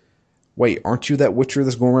us? Wait, aren't you that Witcher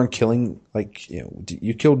that's going around killing, like, you know,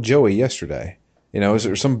 you killed Joey yesterday? You know, is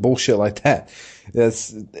there some bullshit like that?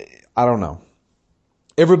 I don't know.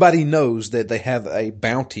 Everybody knows that they have a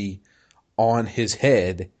bounty on his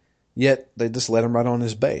head, yet they just let him right on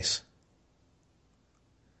his base.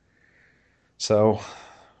 So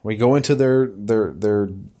we go into their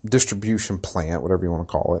distribution plant, whatever you want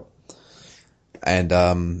to call it, and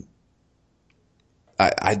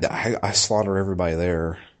I slaughter everybody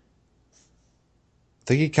there. I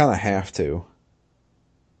think you kind of have to.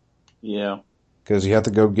 Yeah. Because you have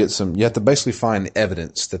to go get you have to basically find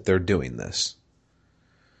evidence that they're doing this.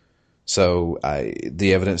 So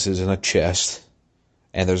the evidence is in a chest,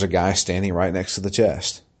 and there's a guy standing right next to the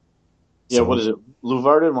chest. Yeah, so, what is it?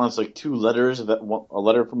 Luvarden wants like 2 letters, a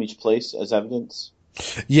letter from each place as evidence?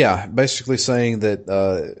 Yeah, basically saying that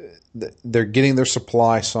they're getting their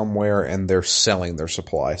supply somewhere and they're selling their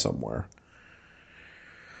supply somewhere.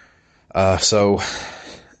 When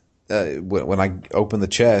I open the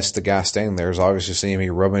chest, the guy standing there is obviously seeing me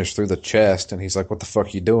rummage through the chest, and he's like, what the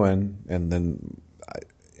fuck you doing? And then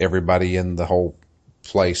everybody in the whole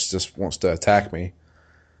place just wants to attack me,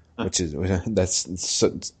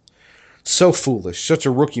 that's so foolish, such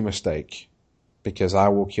a rookie mistake, because I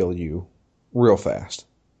will kill you real fast.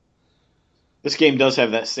 This game does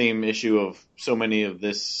have that same issue of so many of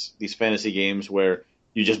these fantasy games where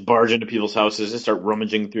you just barge into people's houses and start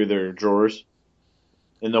rummaging through their drawers.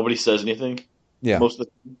 And nobody says anything. Yeah. Most of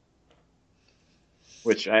the time.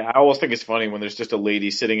 Which I always think is funny when there's just a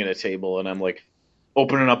lady sitting at a table and I'm like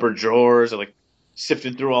opening up her drawers and like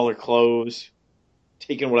sifting through all her clothes,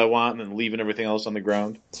 taking what I want and then leaving everything else on the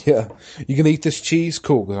ground. Yeah. You can eat this cheese?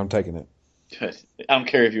 Cool, because I'm taking it. I don't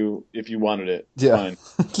care if you wanted it. It's yeah. fine.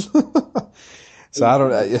 So I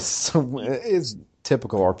don't it's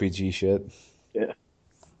typical RPG shit. Yeah.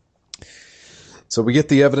 So we get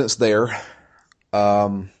the evidence there.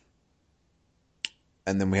 And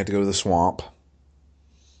then we had to go to the swamp.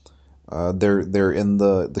 They're in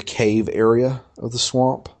the cave area of the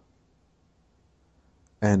swamp.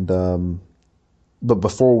 And but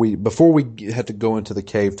before we had to go into the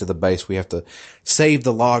cave to the base, we have to save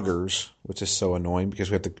the loggers, which is so annoying because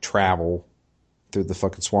we have to travel through the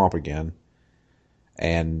fucking swamp again.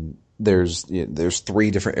 And there's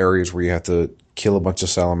 3 different areas where you have to kill a bunch of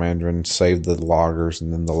salamandrins, save the loggers,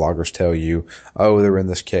 and then the loggers tell you, oh, they're in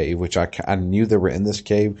this cave, which I knew they were in this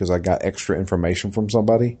cave because I got extra information from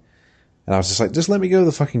somebody. And I was just like, just let me go to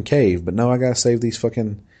the fucking cave. But no, I gotta save these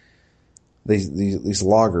fucking, these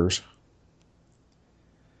loggers.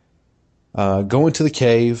 Go into the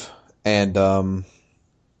cave, and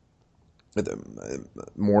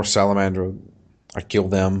more salamander. I kill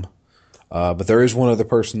them. But there is one other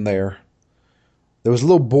person there. There was a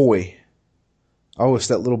little boy. Oh, it's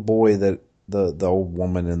that little boy that the old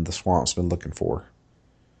woman in the swamp's been looking for.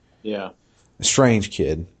 Yeah. A strange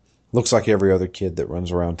kid. Looks like every other kid that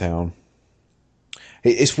runs around town.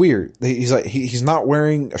 It's weird. He's like he's not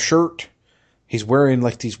wearing a shirt. He's wearing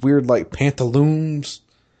like these weird like pantaloons,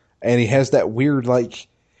 and he has that weird like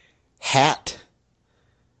hat,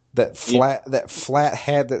 that flat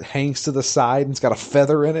hat that hangs to the side and it's got a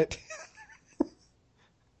feather in it.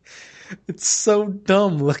 It's so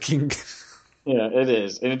dumb looking. Yeah, it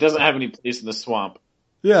is, and it doesn't have any place in the swamp.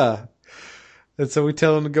 Yeah. And so we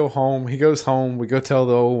tell him to go home. He goes home. We go tell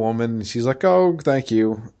the old woman. And she's like, "Oh, thank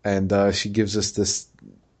you." And she gives us this.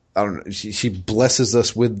 I don't know. She blesses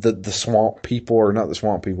us with the swamp people, or not the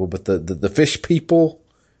swamp people, but the fish people,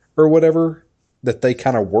 or whatever that they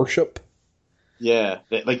kind of worship. Yeah,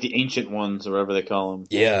 like the ancient ones, or whatever they call them.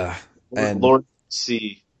 Yeah, and Lord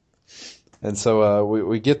Sea. And so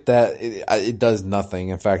we get that. It does nothing.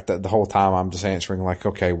 In fact, the whole time I'm just answering like,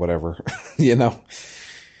 okay, whatever, you know.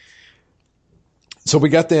 So we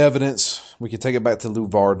got the evidence. We can take it back to Lew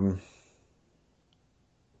Varden,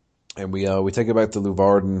 and we take it back to Lew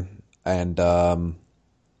Varden. And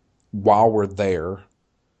while we're there,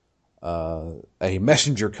 a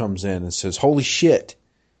messenger comes in and says, "Holy shit!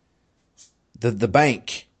 The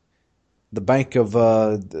bank of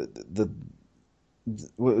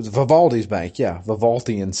the Vivaldi's bank, yeah,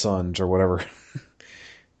 Vivaldi and Sons or whatever,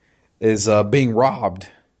 is being robbed."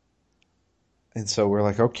 And so we're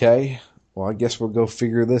like, okay, well, I guess we'll go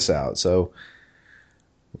figure this out. So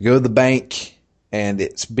we go to the bank, and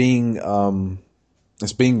it's being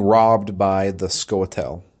robbed by the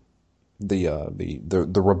Scoia'tael,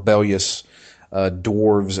 the rebellious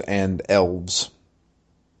dwarves and elves.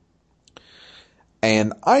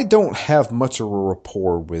 And I don't have much of a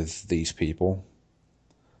rapport with these people.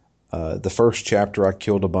 The first chapter, I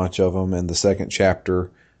killed a bunch of them, and the second chapter,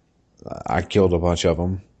 I killed a bunch of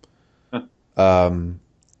them.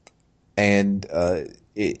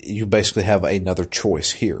 You basically have another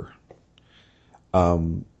choice here.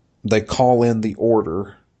 They call in the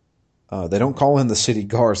order. They don't call in the city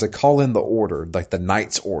guards. They call in the order, like the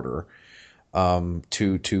Knights' Order,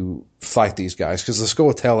 to fight these guys, because the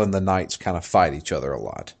Scoia'tael and the Knights kind of fight each other a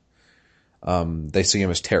lot. They see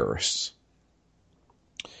them as terrorists.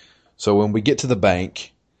 So when we get to the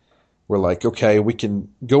bank, we're like, okay, we can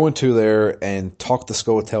go into there and talk the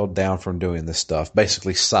Scoia'tael down from doing this stuff,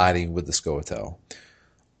 basically siding with the Scoia'tael.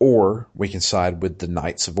 Or we can side with the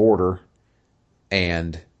Knights of Order,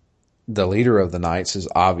 and the leader of the Knights is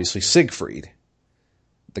obviously Siegfried,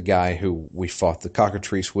 the guy who we fought the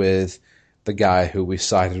cockatrice with, the guy who we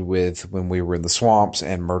sided with when we were in the swamps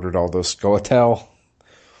and murdered all those Scoia'tael.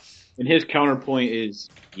 And his counterpoint is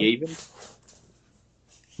Yavin.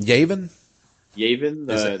 Yavin? Yavin?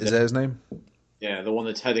 Is that his name? Yeah, the one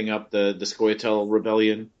that's heading up the Scoia'tael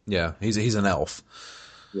rebellion. Yeah, he's an elf.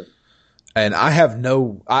 Yeah. And I have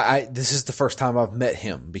this is the first time I've met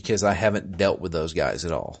him, because I haven't dealt with those guys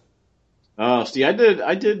at all. Oh, see, I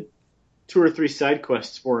did 2 or 3 side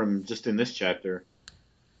quests for him just in this chapter.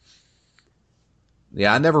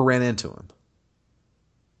 Yeah, I never ran into him.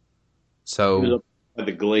 So he was up by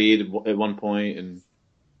the glade at one point, and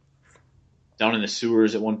down in the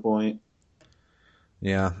sewers at one point.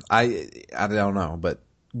 Yeah, I don't know, but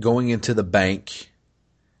going into the bank,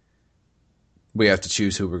 we have to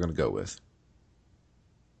choose who we're going to go with.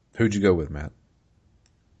 Who'd you go with, Matt?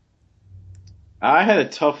 I had a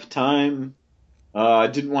tough time. I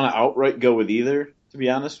didn't want to outright go with either, to be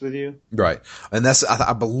honest with you. Right, and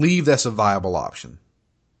I believe that's a viable option.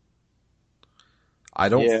 I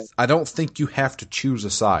don't think you have to choose a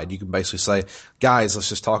side. You can basically say, guys, let's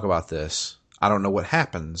just talk about this. I don't know what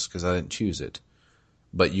happens because I didn't choose it.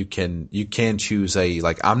 But you can choose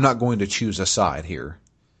I'm not going to choose a side here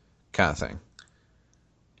kind of thing.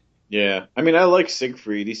 Yeah. I mean, I like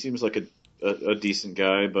Siegfried. He seems like a decent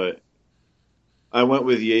guy, but I went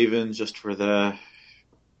with Yavin just for I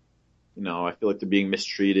feel like they're being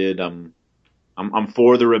mistreated. I'm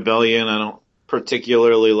for the rebellion. I don't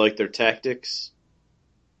particularly like their tactics,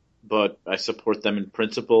 but I support them in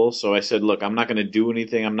principle. So I said, look, I'm not going to do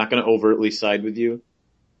anything. I'm not going to overtly side with you,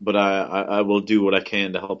 but I will do what I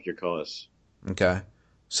can to help your cause. Okay.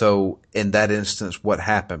 So in that instance, what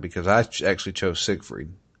happened? Because I actually chose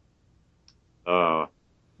Siegfried.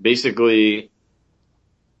 Basically,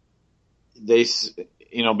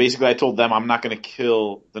 I told them I'm not going to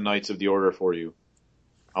kill the Knights of the Order for you.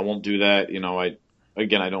 I won't do that.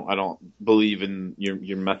 I don't believe in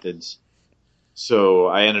your methods. So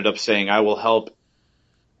I ended up saying I will help.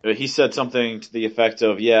 He said something to the effect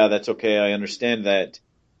of, yeah, that's okay. I understand that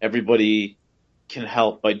everybody can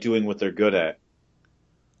help by doing what they're good at.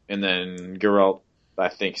 And then Geralt, I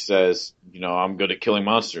think, says, I'm good at killing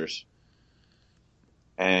monsters.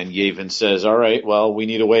 And Yavin says, all right, well, we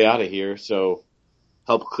need a way out of here, so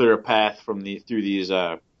help clear a path through these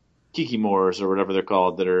Kikimores or whatever they're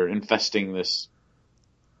called that are infesting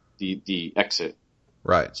the exit.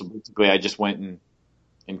 Right. So basically, I just went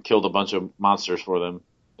and killed a bunch of monsters for them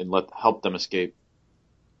and help them escape.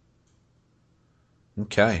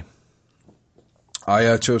 Okay.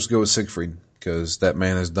 I chose to go with Siegfried because that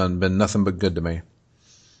man has been nothing but good to me.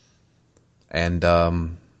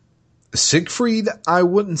 And Siegfried, I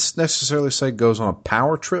wouldn't necessarily say goes on a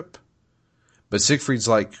power trip, but Siegfried's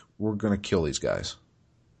like, we're going to kill these guys.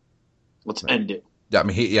 Let's end it. I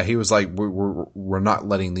mean, he was like, we're not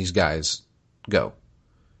letting these guys go.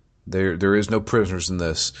 There is no prisoners in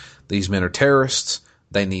this. These men are terrorists.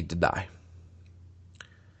 They need to die.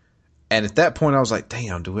 And at that point, I was like,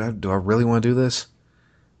 damn, do I really want to do this?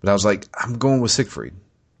 But I was like, I'm going with Siegfried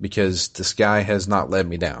because this guy has not let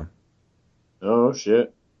me down. Oh,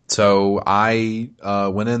 shit. So I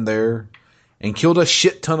went in there and killed a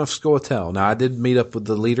shit ton of Scoia'tael. Now, I did meet up with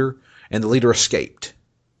the leader, and the leader escaped.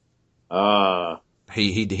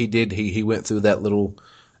 He went through that little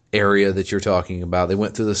area that you're talking about. They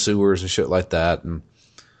went through the sewers and shit like that, and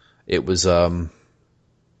it was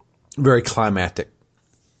very climactic.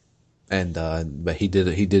 And but he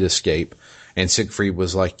did escape, and Siegfried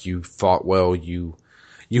was like, "You fought well. You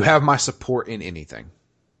have my support in anything."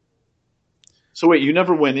 So wait, you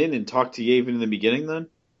never went in and talked to Yavin in the beginning, then?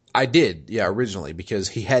 I did, yeah, originally because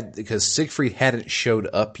Siegfried hadn't showed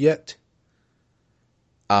up yet.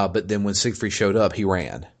 But then when Siegfried showed up, he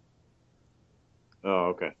ran. Oh,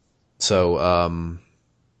 okay. So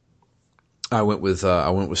I went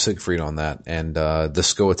with Siegfried on that, and the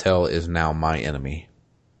Scoia'tael is now my enemy.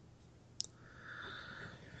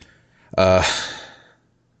 After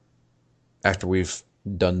we've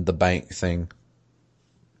done the bank thing,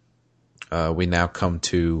 we now come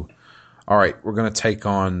to, all right, we're going to take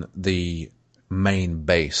on the main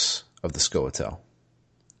base of the Scoia'tael.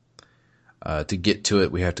 To get to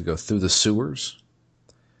it, we have to go through the sewers.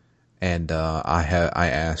 And I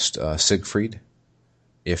asked Siegfried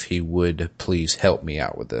if he would please help me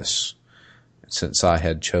out with this, since I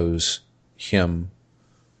had chose him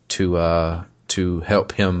to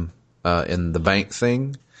help him in the bank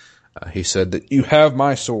thing. He said that you have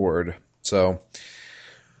my sword. So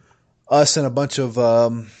us and a bunch of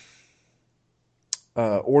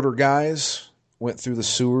order guys went through the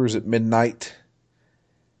sewers at midnight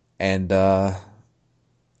and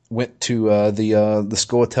went to the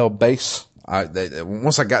Scoia'tael base.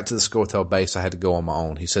 Once I got to the Scoia'tael base, I had to go on my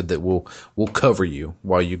own. He said that we'll cover you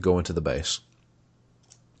while you go into the base.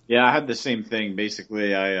 Yeah, I had the same thing.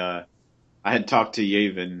 Basically, I had talked to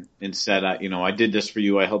Yavin and said, I did this for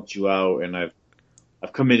you. I helped you out, and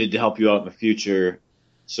I've committed to help you out in the future.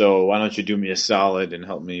 So why don't you do me a solid and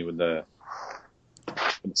help me with the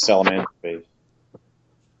Salamander base?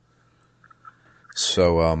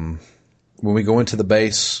 So when we go into the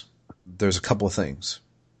base, there's a couple of things.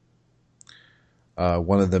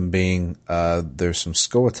 One of them being there's some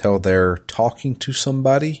Scoia'tael there talking to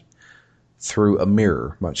somebody through a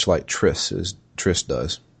mirror, much like Triss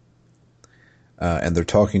does. And they're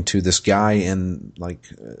talking to this guy in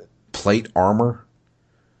plate armor,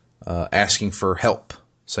 asking for help,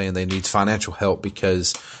 saying they need financial help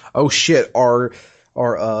because, oh shit, our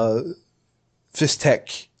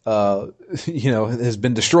Fistech, has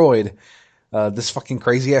been destroyed. This fucking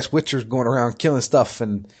crazy ass Witcher's going around killing stuff,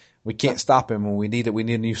 and we can't stop him. And we need a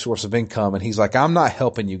new source of income. And he's like, I'm not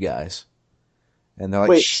helping you guys. And they're like,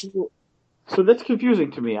 wait. So that's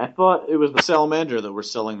confusing to me. I thought it was the Salamander that were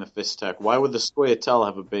selling the Fistech. Why would the Scoia'tael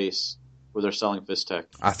have a base where they're selling Fistech?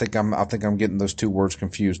 I think I'm getting those two words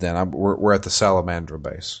confused. Then we're at the Salamander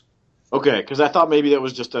base. Okay, because I thought maybe that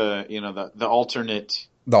was just the alternate.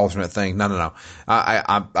 The alternate thing. No.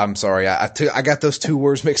 I'm sorry. I got those two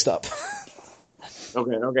words mixed up.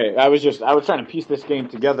 Okay. I was trying to piece this game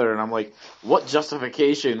together, and I'm like, what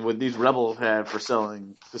justification would these rebels have for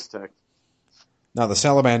selling Fistech? Now, the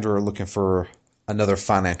Salamander are looking for another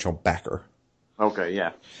financial backer. Okay,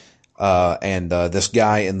 yeah. And this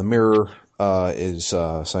guy in the mirror is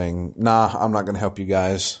saying, nah, I'm not going to help you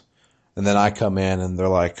guys. And then I come in, and they're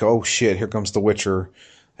like, oh, shit, here comes the Witcher.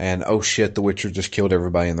 And, oh, shit, the Witcher just killed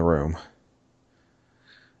everybody in the room.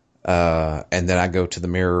 And then I go to the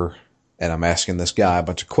mirror, and I'm asking this guy a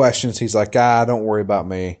bunch of questions. He's like, don't worry about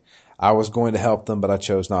me. I was going to help them, but I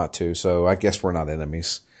chose not to. So I guess we're not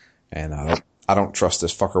enemies. And I don't trust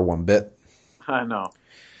this fucker one bit. I know.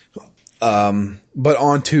 But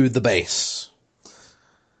on to the base.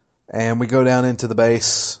 And we go down into the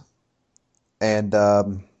base and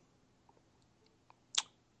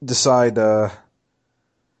decide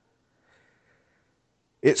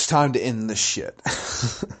it's time to end this shit.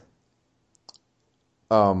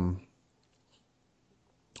 or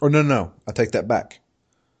no, I take that back.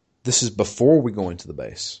 This is before we go into the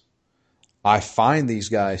base. I find these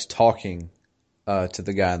guys talking to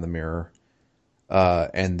the guy in the mirror,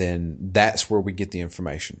 and then that's where we get the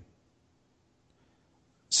information.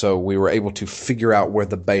 So we were able to figure out where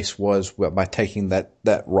the base was by taking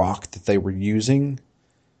that rock that they were using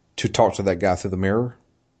to talk to that guy through the mirror.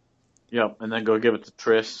 Yep, and then go give it to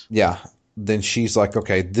Triss. Yeah. Then she's like,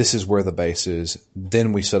 okay, this is where the base is.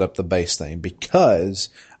 Then we set up the base thing because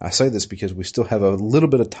I say this because we still have a little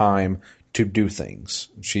bit of time to do things.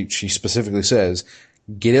 She specifically says,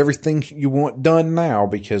 get everything you want done now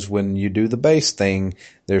because when you do the base thing,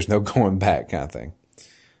 there's no going back kind of thing.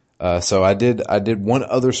 So I did one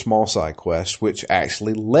other small side quest, which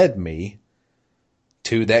actually led me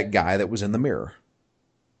to that guy that was in the mirror.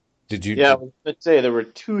 Did you? Yeah, let's say there were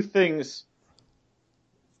two things.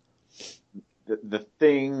 The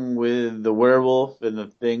thing with the werewolf and the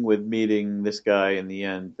thing with meeting this guy in the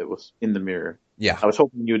end that was in the mirror. Yeah. I was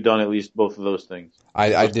hoping you had done at least both of those things.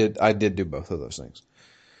 I did do both of those things.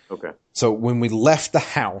 Okay. So when we left the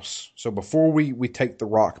house, so before we take the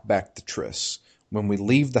rock back to Triss, when we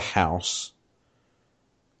leave the house,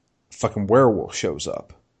 fucking werewolf shows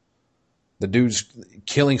up. The dude's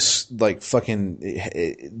killing, like, fucking,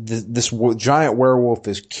 this giant werewolf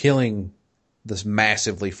is killing this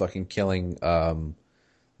massively fucking killing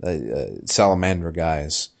salamander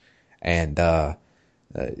guys. And,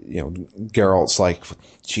 Geralt's like,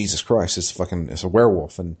 Jesus Christ, it's a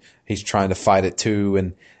werewolf. And he's trying to fight it too.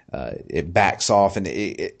 And it backs off. And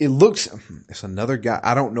it looks, it's another guy.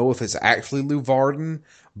 I don't know if it's actually Lew Varden,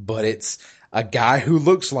 but it's a guy who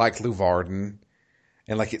looks like Lew Varden.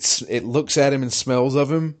 And like it looks at him and smells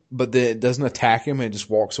of him, but then it doesn't attack him and it just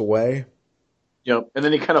walks away. Yep, and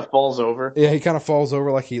then he kind of falls over. Yeah, he kind of falls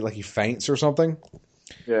over like he faints or something.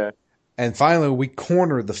 Yeah. And finally, we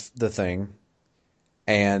corner the thing,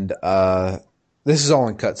 and this is all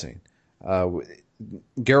in cutscene.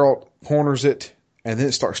 Geralt corners it, and then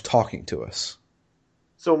it starts talking to us.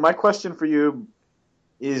 So my question for you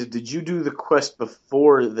is: did you do the quest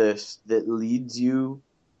before this that leads you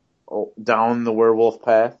down the werewolf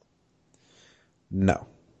path? No.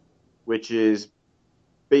 Which is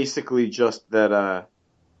basically just that,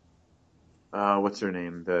 what's her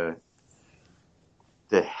name? The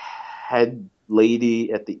head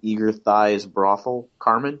lady at the Eager Thighs brothel,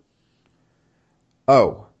 Carmen?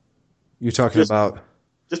 Oh. You're talking about...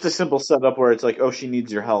 Just a simple setup where it's like, oh, she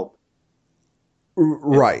needs your help.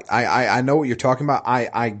 Right. I know what you're talking about.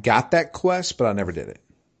 I got that quest, but I never did it.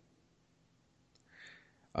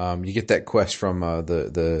 You get that quest from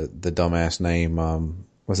the dumbass name.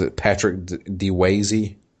 Was it Patrick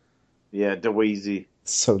DeWazy? Yeah, DeWazy.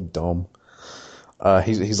 So dumb.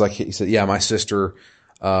 He said, yeah, my sister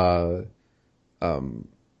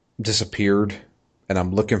disappeared, and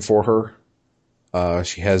I'm looking for her.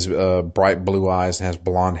 She has bright blue eyes and has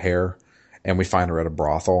blonde hair, and we find her at a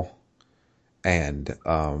brothel. And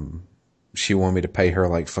she wanted me to pay her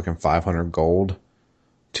like fucking 500 gold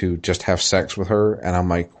to just have sex with her. And I'm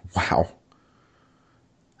like, wow,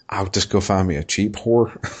 I'll just go find me a cheap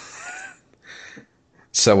whore.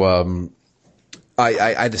 So,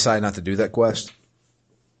 I decided not to do that quest.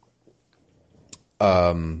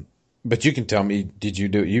 But you can tell me, did you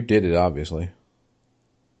do it? You did it, obviously.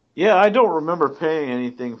 Yeah, I don't remember paying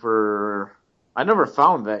anything for... I never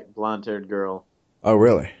found that blonde-haired girl. Oh,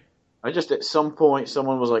 really? I just, at some point,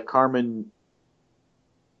 someone was like, Carmen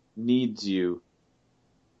needs you.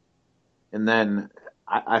 And then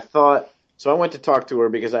I thought, so I went to talk to her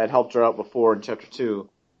because I had helped her out before in chapter 2.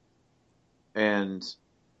 And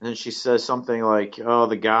then she says something like, oh,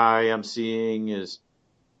 the guy I'm seeing is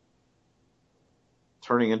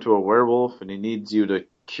turning into a werewolf and he needs you to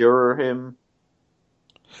cure him.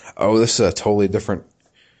 Oh, this is a totally different...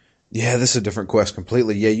 Yeah, this is a different quest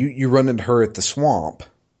completely. Yeah, you run into her at the swamp.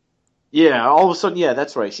 Yeah, all of a sudden, yeah,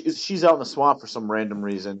 that's right. She's out in the swamp for some random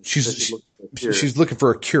reason. She's looking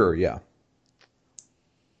for a cure, yeah.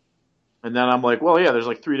 And then I'm like, well, yeah, there's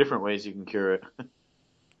like 3 different ways you can cure it.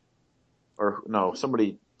 Or, no,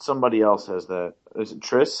 somebody else has that. Is it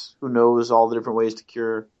Triss who knows all the different ways to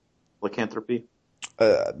cure lycanthropy?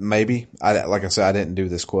 Maybe. Like I said, I didn't do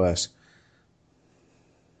this quest.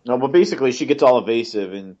 No, but basically she gets all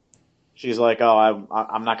evasive and she's like, oh,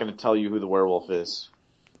 I'm not going to tell you who the werewolf is.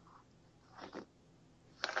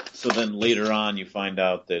 So then later on you find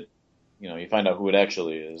out that, you find out who it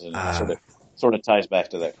actually is, and it sort of ties back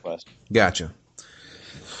to that quest. Gotcha.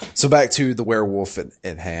 So back to the werewolf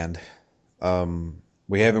at hand.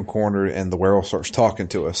 We have him cornered, and the werewolf starts talking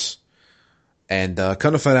to us. And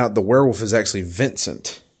come to find out, the werewolf is actually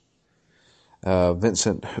Vincent.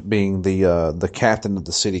 Vincent being the captain of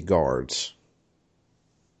the city guards,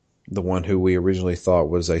 the one who we originally thought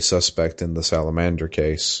was a suspect in the Salamander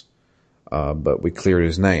case, but we cleared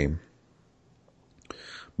his name.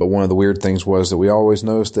 But one of the weird things was that we always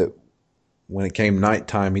noticed that when it came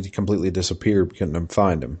nighttime, he completely disappeared. We couldn't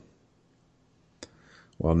find him.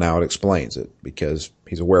 Well, now it explains it, because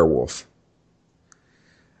he's a werewolf.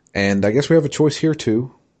 And I guess we have a choice here,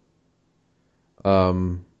 too.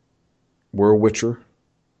 We're a Witcher.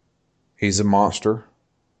 He's a monster.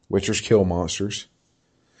 Witchers kill monsters.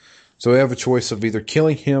 So we have a choice of either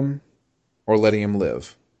killing him or letting him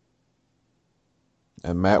live.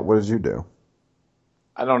 And Matt, what did you do?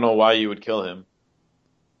 I don't know why you would kill him.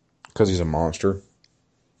 Because he's a monster.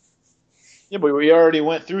 Yeah, but we already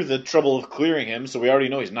went through the trouble of clearing him, so we already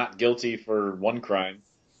know he's not guilty for one crime.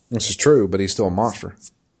 This is true, but he's still a monster.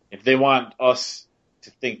 If they want us to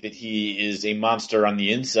think that he is a monster on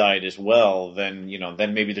the inside as well, then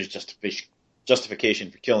maybe there's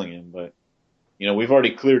justification for killing him. But we've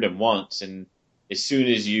already cleared him once, and as soon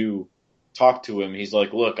as you talk to him, he's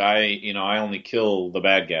like, "Look, I only kill the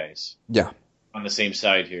bad guys." Yeah, on the same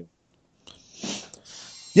side here.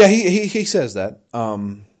 Yeah, he says that.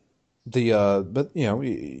 But you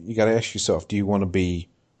got to ask yourself: do you want to be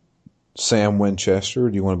Sam Winchester, or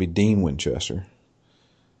do you want to be Dean Winchester?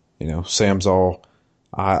 Sam's all,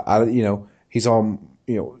 he's all,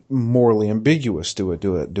 morally ambiguous.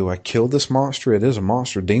 Do I kill this monster? It is a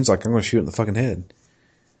monster. Dean's like, I'm going to shoot it in the fucking head.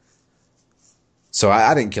 So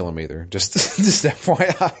I didn't kill him either. Just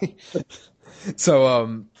FYI.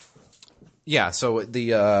 So, so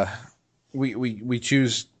we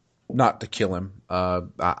choose not to kill him.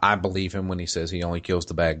 I believe him when he says he only kills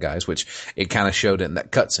the bad guys, which it kind of showed in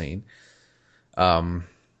that cutscene.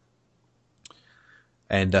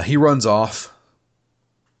 And he runs off.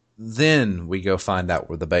 Then we go find out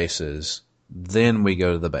where the base is. Then we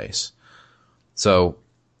go to the base. So,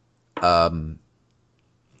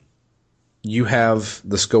 you have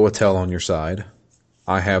the Scoia'tael on your side.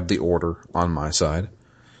 I have the Order on my side.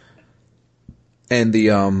 And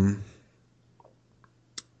the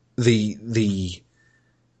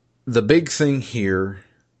big thing here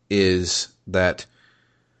is that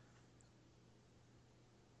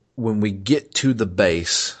when we get to the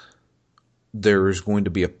base, there's going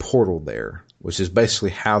to be a portal there, which is basically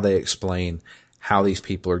how they explain how these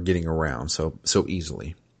people are getting around so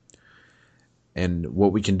easily. And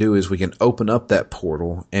what we can do is we can open up that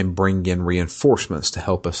portal and bring in reinforcements to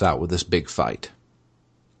help us out with this big fight.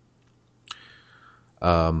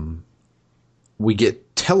 We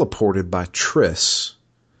get teleported by Triss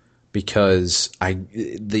because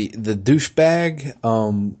the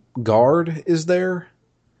douchebag guard is there,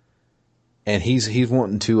 and he's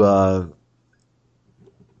wanting to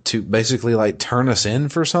basically like turn us in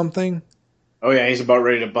for something. Oh yeah, he's about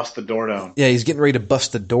ready to bust the door down. Yeah, he's getting ready to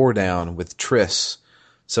bust the door down with Triss.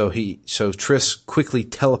 So Triss quickly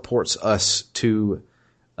teleports us to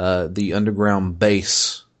the underground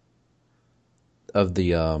base of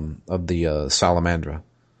the Salamandra.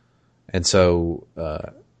 And so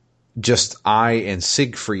just I and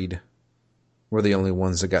Siegfried were the only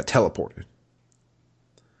ones that got teleported.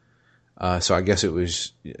 So I guess it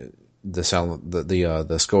was the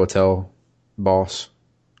Scoia'tael boss.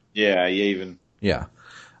 Yeah, Yavin. Yeah.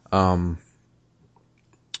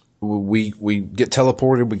 We get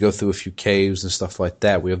teleported. We go through a few caves and stuff like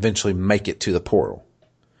that. We eventually make it to the portal.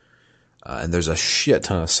 And there's a shit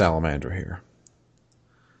ton of salamander here.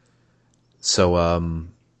 So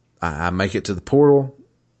I make it to the portal.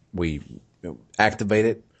 We activate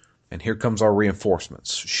it. And here comes our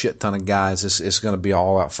reinforcements. Shit ton of guys. It's going to be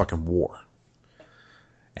all out fucking war.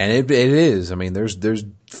 And it is. I mean, there's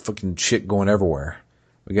fucking shit going everywhere.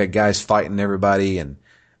 We got guys fighting everybody and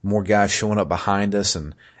more guys showing up behind us.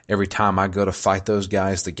 And every time I go to fight those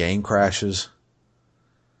guys, the game crashes.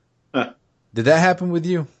 Huh. Did that happen with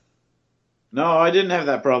you? No, I didn't have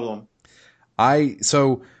that problem.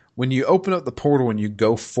 So when you open up the portal and you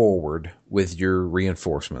go forward with your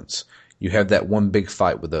reinforcements, you have that one big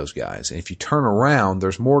fight with those guys. And if you turn around,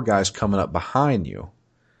 there's more guys coming up behind you.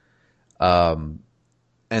 And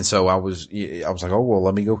so I was like, oh, well,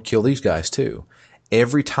 let me go kill these guys too.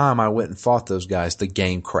 Every time I went and fought those guys, the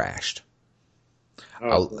game crashed.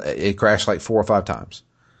 Oh. It crashed like 4 or 5 times.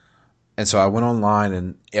 And so I went online,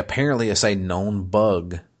 and apparently it's a known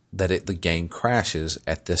bug that the game crashes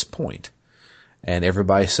at this point. And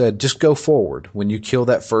everybody said, just go forward. When you kill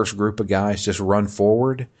that first group of guys, just run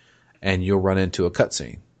forward, and you'll run into a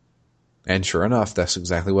cutscene. And sure enough, that's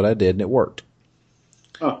exactly what I did, and it worked.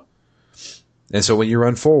 Oh. And so when you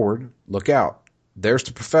run forward, look out. There's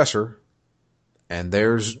the professor, and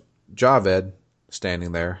there's Javed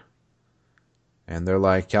standing there, and they're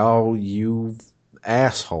like, "Oh, you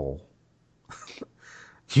asshole!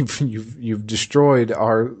 You've destroyed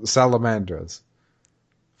our salamandras.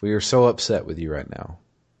 We are so upset with you right now."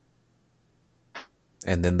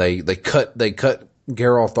 And then they cut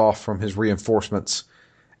Geralt off from his reinforcements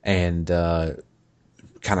and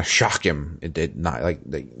kind of shock him. It did not like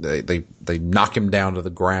they knock him down to the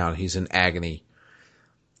ground. He's in agony,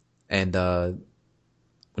 and when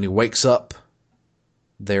he wakes up,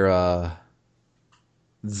 they're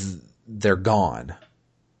gone.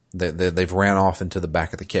 They've ran off into the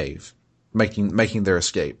back of the cave, making their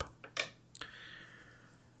escape.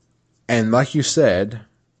 And like you said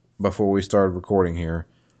before we started recording here,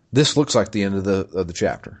 this looks like the end of the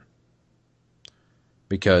chapter,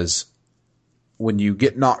 because when you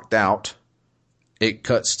get knocked out, it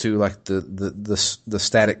cuts to like the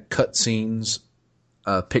static cutscenes,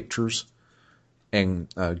 pictures, and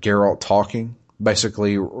Geralt talking,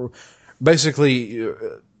 basically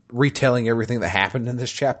retelling everything that happened in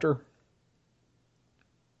this chapter.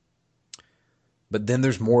 But then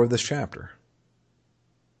there's more of this chapter.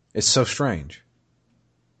 It's so strange.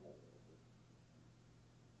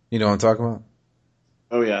 You know what I'm talking about?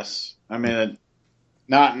 Oh yes, I mean,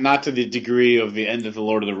 not to the degree of the end of the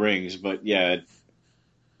Lord of the Rings, but yeah,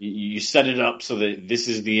 you set it up so that this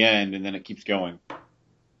is the end, and then it keeps going.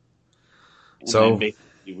 So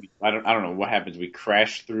I don't know what happens. We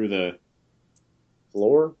crash through the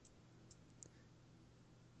floor.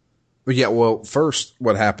 But yeah, well, first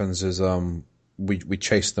what happens is we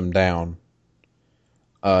chase them down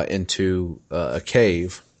into a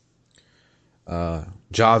cave.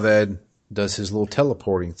 Javed does his little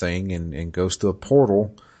teleporting thing and goes through a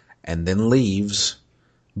portal and then leaves,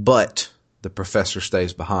 but the professor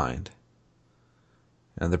stays behind.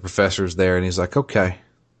 And the professor's there and he's like, okay,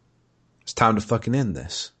 it's time to fucking end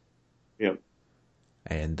this. Yep.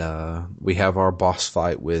 And we have our boss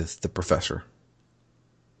fight with the professor.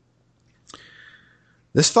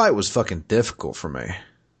 This fight was fucking difficult for me.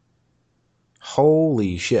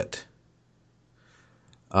 Holy shit.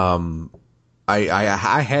 I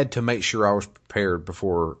had to make sure I was prepared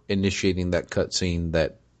before initiating that cutscene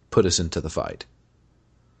that put us into the fight.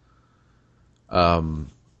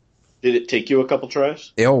 Did it take you a couple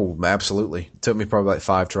tries? Oh, absolutely. It took me probably like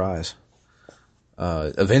 5 tries.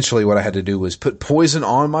 Eventually what I had to do was put poison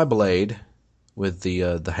on my blade with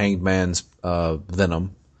the hanged man's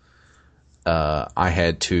venom. I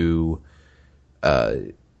had to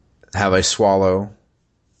have a swallow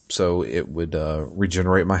so it would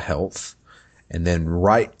regenerate my health. And then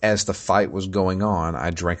right as the fight was going on,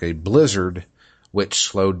 I drank a blizzard, which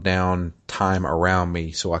slowed down time around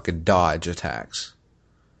me so I could dodge attacks.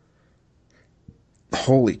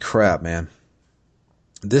 Holy crap, man.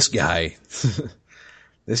 This guy's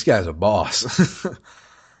a boss.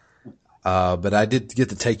 But I did get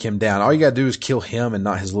to take him down. All you gotta do is kill him and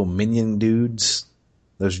not his little minion dudes.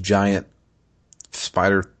 Those giant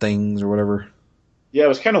spider things or whatever. Yeah, it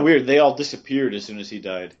was kind of weird. They all disappeared as soon as he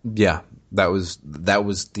died. Yeah, that was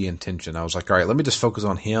the intention. I was like, all right, let me just focus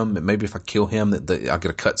on him. And maybe if I kill him, I'll get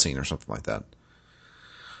a cutscene or something like that.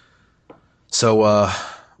 So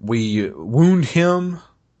we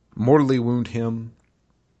mortally wound him.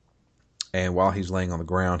 And while he's laying on the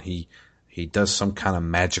ground, he does some kind of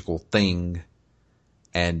magical thing,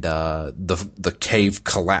 and the cave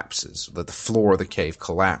collapses. The floor of the cave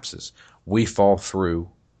collapses. We fall through,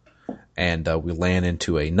 and we land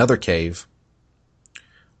into another cave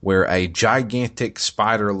where a gigantic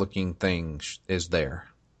spider-looking thing is there.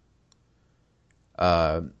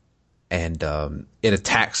 And it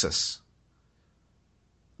attacks us.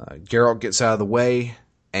 Geralt gets out of the way,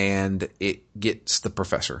 and it gets the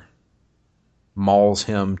professor. Mauls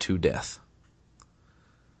him to death.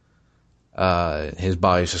 His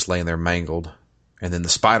body's just laying there mangled, and then the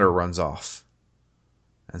spider runs off.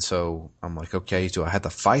 And so I'm like, okay, do I have to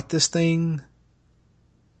fight this thing?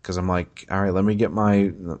 Because I'm like, all right, let me get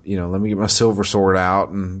my silver sword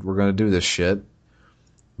out, and we're gonna do this shit.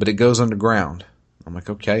 But it goes underground. I'm like,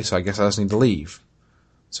 okay, so I guess I just need to leave.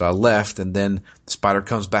 So I left, and then the spider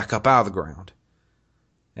comes back up out of the ground,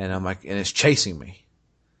 and I'm like, and it's chasing me.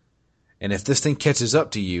 And if this thing catches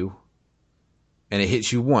up to you, and it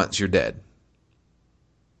hits you once, you're dead.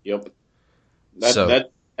 Yep.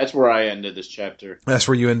 That's where I ended this chapter. That's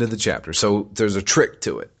where you ended the chapter. So there's a trick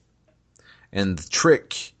to it. And the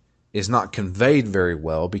trick is not conveyed very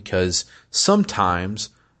well because sometimes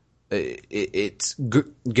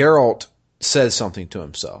Geralt says something to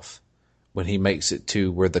himself when he makes it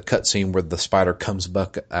to where the cutscene where the spider comes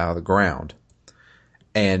back out of the ground.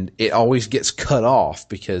 And it always gets cut off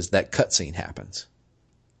because that cutscene happens.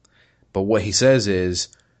 But what he says is,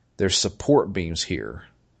 there's support beams here.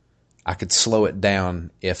 I could slow it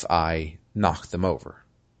down if I knock them over.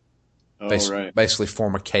 Right. Basically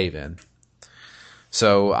form a cave in.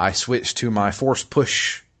 So I switched to my force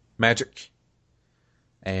push magic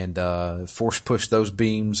and force push those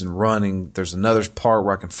beams and running. There's another part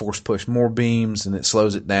where I can force push more beams and it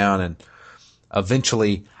slows it down. And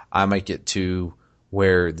eventually I make it to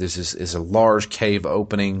where this is a large cave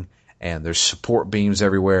opening and there's support beams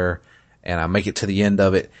everywhere. And I make it to the end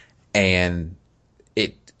of it and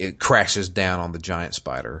it crashes down on the giant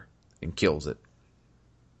spider and kills it.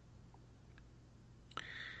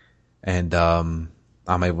 And I'm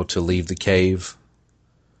able to leave the cave.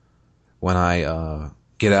 When I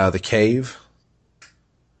get out of the cave,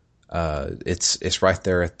 it's right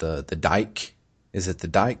there at the dike. Is it the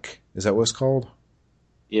dike? Is that what it's called?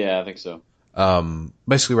 Yeah, I think so.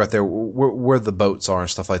 Basically right there where the boats are and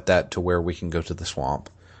stuff like that, to where we can go to the swamp.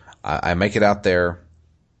 I make it out there,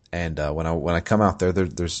 and when I come out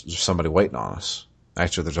there's somebody waiting on us.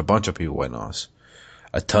 Actually, there's a bunch of people waiting on us.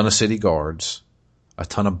 A ton of city guards, a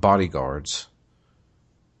ton of bodyguards,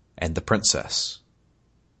 and the princess.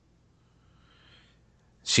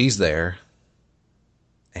 She's there,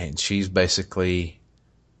 and she's basically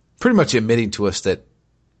pretty much admitting to us that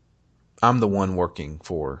I'm the one working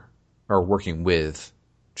with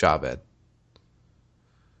Javed.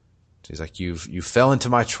 She's like, you fell into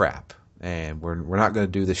my trap, and we're not going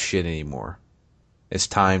to do this shit anymore. It's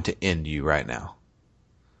time to end you right now.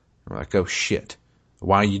 And we're like, oh shit.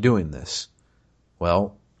 Why are you doing this?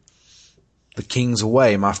 Well, the king's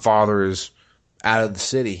away. My father is out of the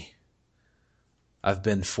city. I've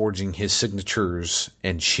been forging his signatures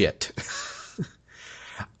and shit.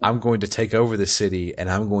 I'm going to take over the city and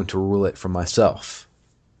I'm going to rule it for myself.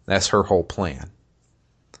 That's her whole plan.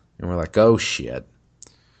 And we're like, oh shit.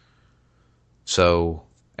 So,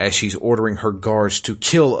 as she's ordering her guards to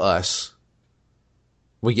kill us,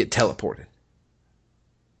 we get teleported.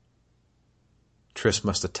 Triss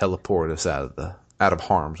must have teleported us out of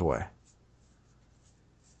harm's way.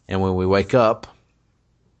 And when we wake up,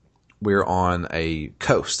 we're on a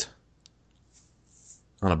coast,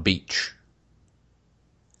 on a beach.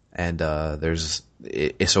 And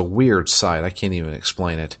it's a weird sight. I can't even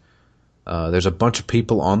explain it. There's a bunch of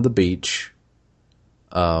people on the beach.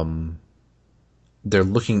 They're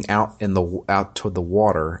looking out toward the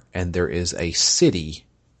water, and there is a city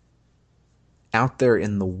out there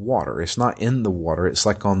in the water. It's not in the water. It's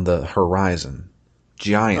like on the horizon.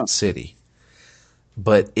 Giant city.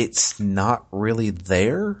 But it's not really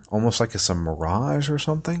there. Almost like it's a mirage or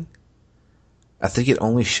something. I think it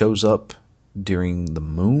only shows up during the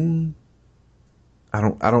moon. I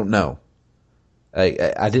don't know.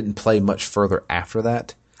 I didn't play much further after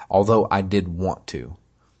that, although I did want to.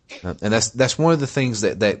 And that's one of the things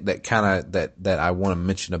that I want to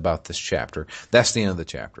mention about this chapter. That's the end of the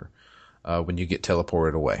chapter. When you get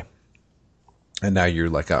teleported away. And now you're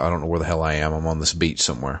like, I don't know where the hell I am. I'm on this beach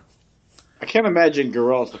somewhere. I can't imagine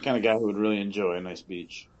Geralt's the kind of guy who would really enjoy a nice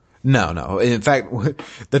beach. No. In fact,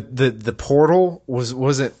 the portal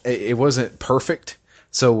wasn't perfect.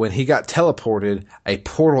 So when he got teleported, a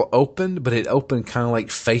portal opened, but it opened kind of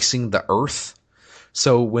like facing the earth.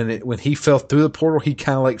 So when he fell through the portal, he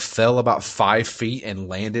kind of like fell about 5 feet and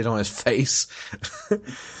landed on his face.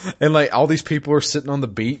 And like all these people are sitting on the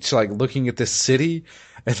beach, like looking at this city.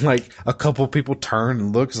 And like a couple of people turn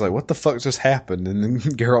and look, it's like, what the fuck just happened? And then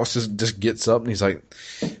Geralt just gets up and he's like,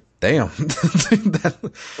 damn,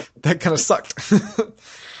 that kind of sucked.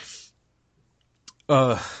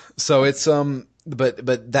 So it's,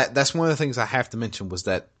 but that's one of the things I have to mention was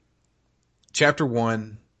that chapter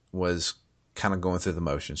 1 was kind of going through the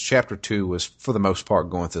motions. Chapter 2 was, for the most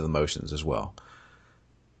part, going through the motions as well.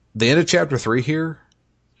 The end of chapter 3 here,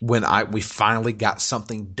 when we finally got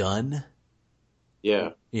something done.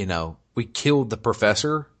 Yeah. We killed the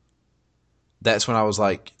professor. That's when I was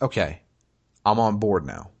like, okay, I'm on board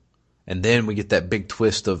now. And then we get that big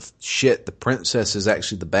twist of shit. The princess is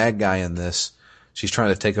actually the bad guy in this. She's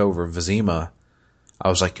trying to take over Vizima. I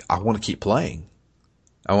was like, I want to keep playing.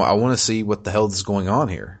 I want to see what the hell is going on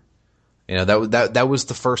here. That was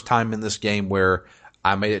the first time in this game where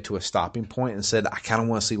I made it to a stopping point and said, I kind of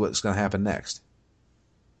want to see what's going to happen next.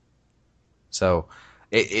 So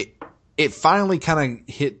it finally kind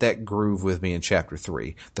of hit that groove with me in chapter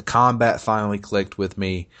 3. The combat finally clicked with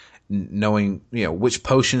me, knowing, which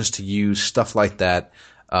potions to use, stuff like that.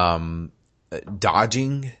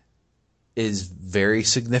 Dodging is very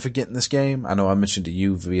significant in this game. I know I mentioned to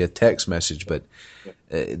you via text message, but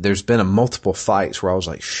there's been multiple fights where I was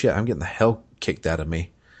like, shit, I'm getting the hell kicked out of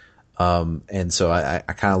me. And so I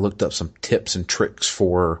kind of looked up some tips and tricks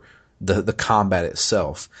for the combat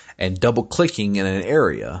itself, and double clicking in an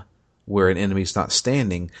area where an enemy's not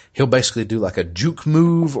standing, he'll basically do like a juke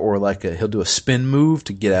move or he'll do a spin move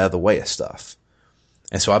to get out of the way of stuff.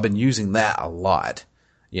 And so I've been using that a lot,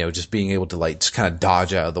 just being able to just kind of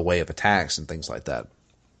dodge out of the way of attacks and things like that.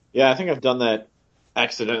 Yeah, I think I've done that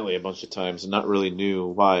accidentally a bunch of times and not really knew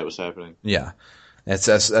why it was happening. Yeah. That's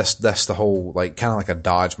the whole, kind of like a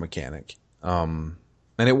dodge mechanic. And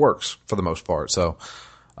it works for the most part. So,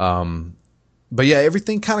 but yeah,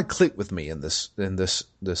 everything kind of clicked with me in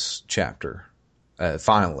this chapter.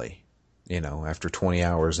 Finally, after 20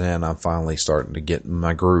 hours in, I'm finally starting to get in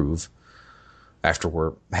my groove after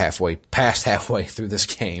we're past halfway through this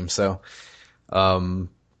game. So, I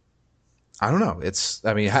don't know.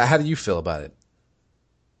 How do you feel about it?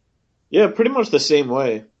 Yeah, pretty much the same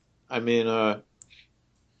way. I mean,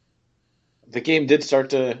 the game did start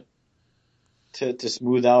to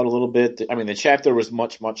smooth out a little bit. I mean, the chapter was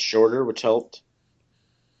much, much shorter, which helped.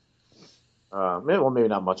 Maybe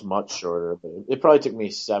not much shorter, but it probably took me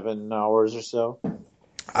 7 hours or so.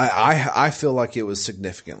 I feel like it was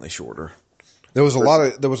significantly shorter. There was a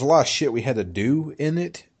lot of shit we had to do in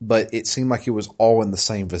it, but it seemed like it was all in the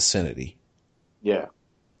same vicinity. Yeah.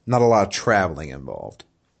 Not a lot of traveling involved.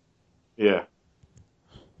 Yeah.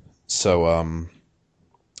 So,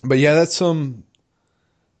 but yeah, that's I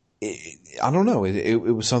don't know. It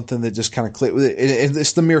was something that just kind of clicked with it.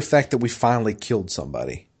 It's the mere fact that we finally killed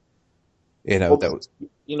somebody. We killed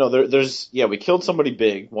somebody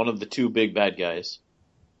big, one of the two big bad guys.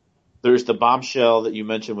 There's the bombshell that you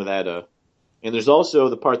mentioned with Ada. And there's also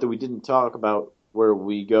the part that we didn't talk about where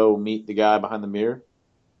we go meet the guy behind the mirror.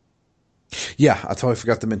 Yeah, I totally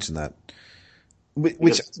forgot to mention that.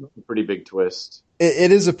 Which is a pretty big twist.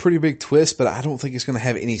 It is a pretty big twist, but I don't think it's going to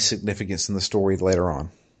have any significance in the story later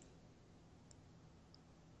on.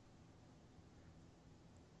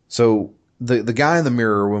 So the guy in the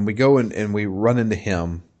mirror, when we go and we run into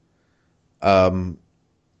him,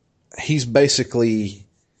 he's basically...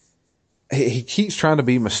 He keeps trying to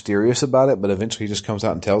be mysterious about it, but eventually he just comes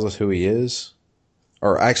out and tells us who he is.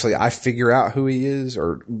 Or actually, I figure out who he is,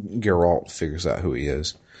 or Geralt figures out who he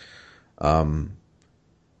is.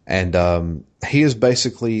 He is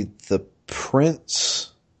basically the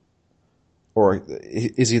prince, or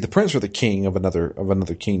is he the prince or the king of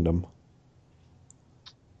another kingdom?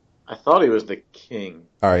 I thought he was the king.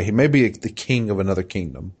 All right, he may be the king of another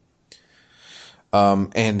kingdom.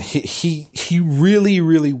 And he really,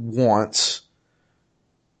 really wants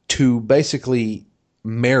to basically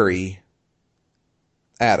marry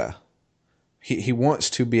Ada. He wants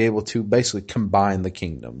to be able to basically combine the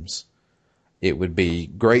kingdoms. It would be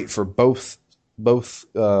great for both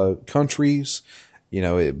countries,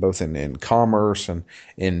 both in commerce and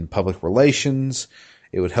in public relations.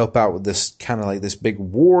 It would help out with this kind of like this big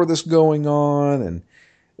war that's going on, and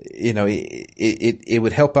it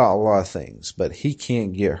would help out a lot of things, but he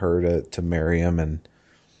can't get her to marry him, and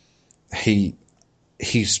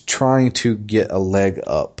he's trying to get a leg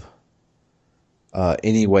up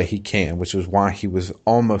any way he can, which is why he was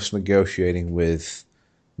almost negotiating with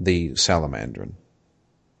the Salamandran.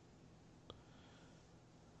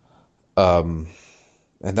 And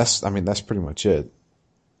that's pretty much it,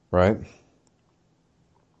 right?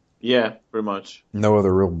 Yeah, pretty much. No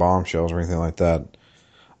other real bombshells or anything like that.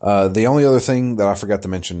 The only other thing that I forgot to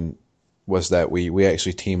mention was that we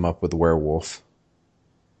actually team up with the werewolf.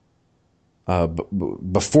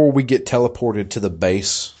 Before we get teleported to the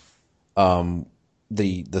base, the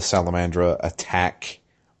Salamandra attack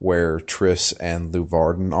where Triss and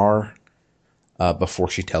Luvarden are, before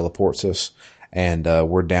she teleports us. And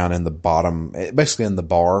we're down in the bottom, basically in the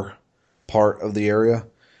bar part of the area.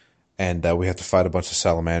 And we have to fight a bunch of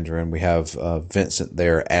Salamandra, and we have Vincent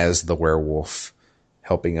there as the werewolf,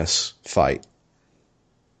 helping us fight.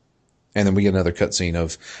 And then we get another cutscene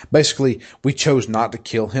of, basically, we chose not to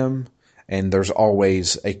kill him, and there's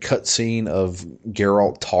always a cutscene of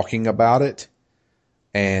Geralt talking about it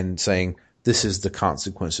and saying, this is the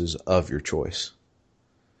consequences of your choice.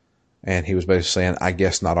 And he was basically saying, I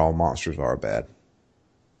guess not all monsters are bad.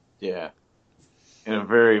 Yeah. In a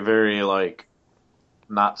very, very,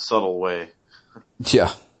 not subtle way.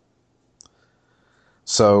 Yeah.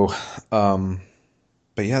 So, but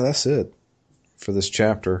yeah, that's it for this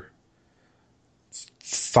chapter.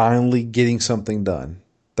 Finally getting something done.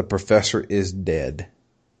 The professor is dead.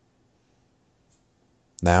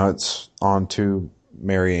 Now it's on to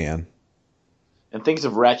Marianne. And things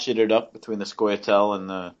have ratcheted up between the Scoia'tael and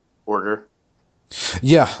the Order.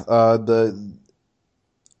 Yeah,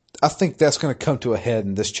 I think that's going to come to a head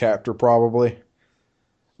in this chapter probably.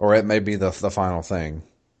 Or it may be the final thing.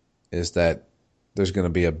 Is that there's going to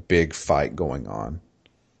be a big fight going on.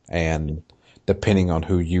 And depending on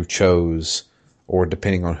who you chose, or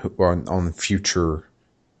depending on on future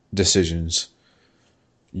decisions,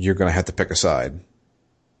 you're going to have to pick a side.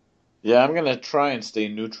 Yeah, I'm gonna try and stay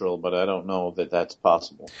neutral, but I don't know that that's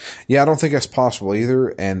possible. Yeah, I don't think that's possible either.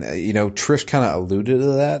 And Trish kind of alluded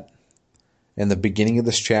to that in the beginning of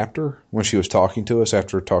this chapter when she was talking to us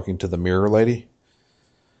after talking to the mirror lady.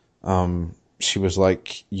 She was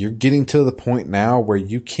like, "You're getting to the point now where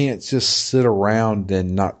you can't just sit around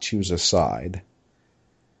and not choose a side.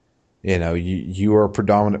 You are a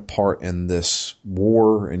predominant part in this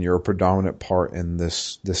war, and you're a predominant part in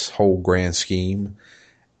this whole grand scheme,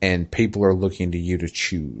 and people are looking to you to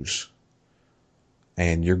choose,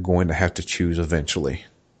 and you're going to have to choose eventually."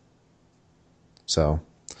 So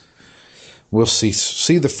we'll see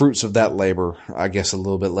the fruits of that labor, I guess, a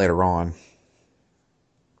little bit later on.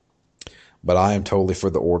 But I am totally for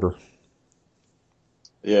the Order.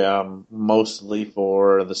 Yeah, I'm mostly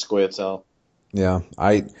for the Scoia'tael. Yeah,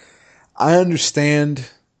 I understand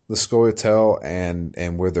the Scoia'tael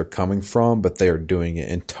and where they're coming from, but they are doing it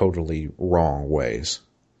in totally wrong ways.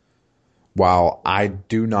 While I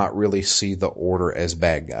do not really see the Order as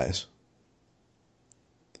bad guys.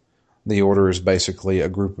 The Order is basically a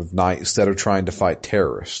group of knights that are trying to fight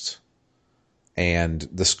terrorists. And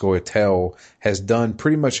the Scoia'tael has done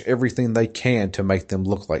pretty much everything they can to make them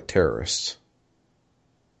look like terrorists.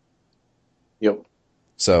 Yep.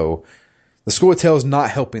 So the Scoia'tael is not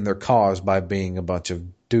helping their cause by being a bunch of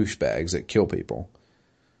douchebags that kill people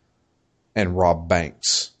and rob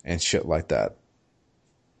banks and shit like that.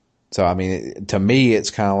 So, I mean, to me,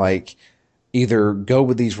 it's kind of like either go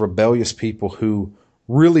with these rebellious people who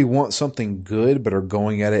really want something good but are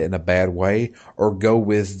going at it in a bad way, or go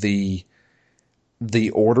with the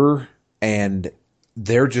Order and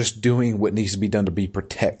they're just doing what needs to be done to be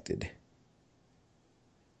protected.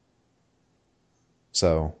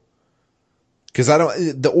 So, because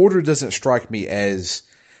the Order doesn't strike me as,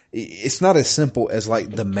 it's not as simple as like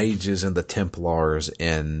the mages and the Templars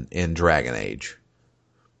in Dragon Age.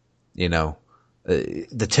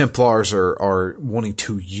 The Templars are wanting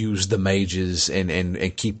to use the mages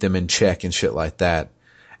and keep them in check and shit like that.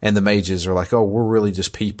 And the mages are like, oh, we're really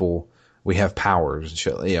just people. We have powers and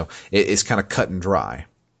shit. It's kind of cut and dry.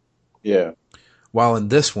 Yeah. While in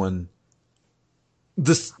this one,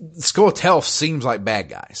 the Scoia'tael seems like bad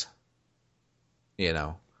guys.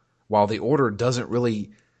 While the Order doesn't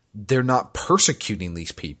really, they're not persecuting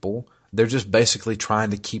these people. They're just basically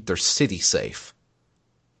trying to keep their city safe.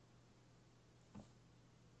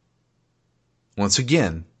 Once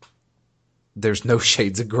again, there's no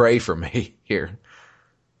shades of gray for me here.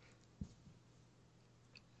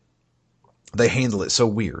 They handle it so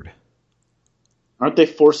weird. Aren't they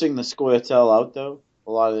forcing the Scoia'tael out though?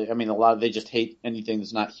 A lot of they just hate anything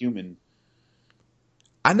that's not human.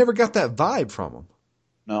 I never got that vibe from them.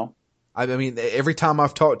 No. I mean, every time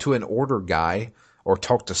I've talked to an Order guy or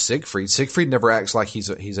talked to Siegfried never acts like he's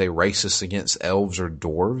a racist against elves or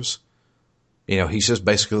dwarves. He's just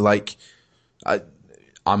basically like,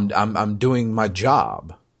 I'm doing my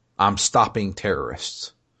job. I'm stopping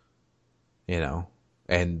terrorists.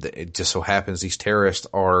 And it just so happens these terrorists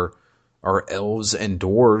are elves and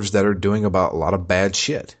dwarves that are doing about a lot of bad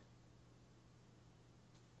shit.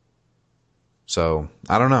 So,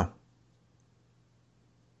 I don't know.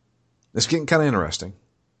 It's getting kind of interesting.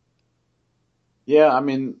 Yeah, I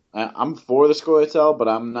mean, I'm for the Scoia'tael, but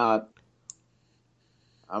I'm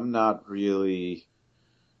not really,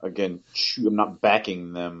 again, I'm not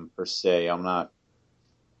backing them per se. I'm not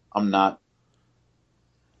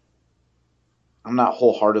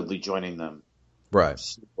wholeheartedly joining them. Right.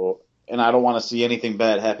 So, and I don't want to see anything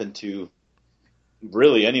bad happen to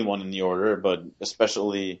really anyone in the Order, but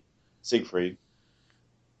especially Siegfried.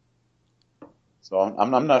 So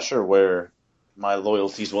I'm not sure where my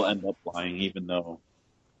loyalties will end up lying, even though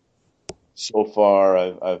so far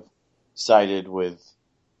I've sided with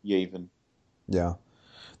Yavin. Yeah.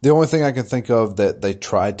 The only thing I can think of that they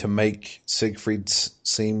tried to make Siegfried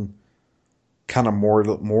seem kind of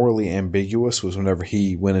morally ambiguous was whenever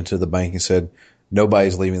he went into the bank and said,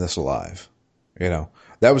 nobody's leaving this alive.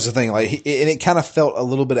 That was the thing. Like, and it kind of felt a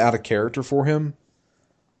little bit out of character for him,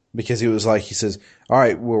 because he was like, he says, all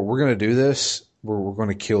right, well, we're going to do this. We're going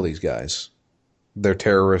to kill these guys. They're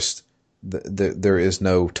terrorists. There is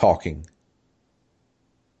no talking.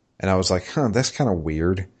 And I was like, that's kind of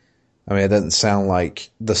weird. I mean, it doesn't sound like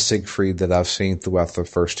the Siegfried that I've seen throughout the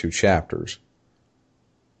first 2 chapters.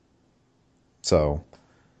 So,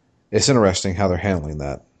 it's interesting how they're handling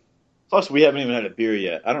that. Plus, we haven't even had a beer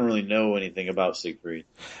yet. I don't really know anything about Siegfried.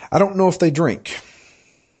 I don't know if they drink.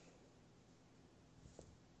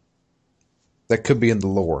 That could be in the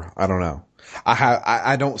lore. I don't know.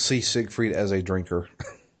 I don't see Siegfried as a drinker.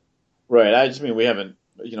 Right. I just mean we haven't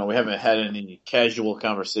had any casual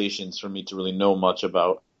conversations for me to really know much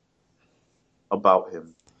about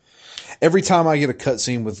him. Every time I get a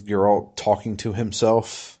cutscene with Geralt talking to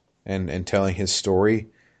himself and telling his story,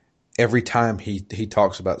 every time he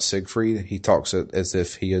talks about Siegfried, he talks as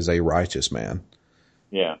if he is a righteous man.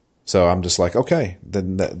 Yeah. So I'm just like, okay,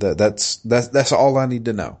 then that's all I need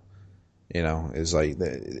to know. You know, is like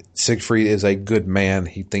Siegfried is a good man.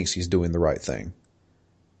 He thinks he's doing the right thing.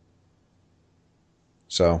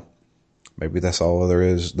 So maybe that's all there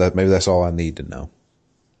is. Maybe that's all I need to know.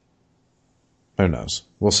 Who knows?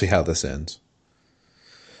 We'll see how this ends.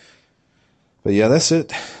 But yeah, that's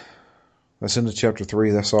it. That's into chapter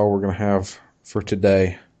 3. That's all we're going to have for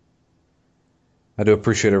today. I do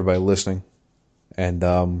appreciate everybody listening.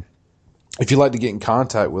 And if you'd like to get in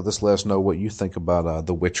contact with us, let us know what you think about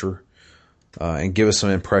The Witcher. And give us some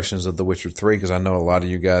impressions of The Witcher 3, because I know a lot of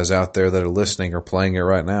you guys out there that are listening are playing it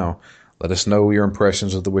right now. Let us know your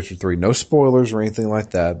impressions of The Witcher 3. No spoilers or anything like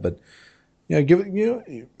that, but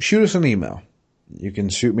shoot us an email. You can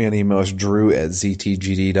shoot me an email. It's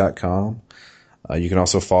drew@ztgd.com. You can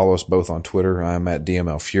also follow us both on Twitter. I'm at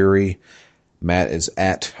DMLFury. Matt is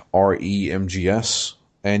at REMGS.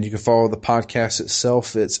 And you can follow the podcast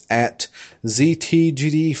itself. It's at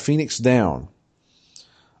ZTGD Phoenix Down.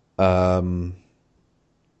 Yeah,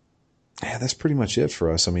 that's pretty much it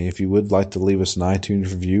for us. I mean, if you would like to leave us an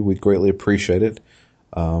iTunes review, we'd greatly appreciate it.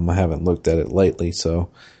 I haven't looked at it lately, so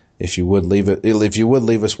if you would leave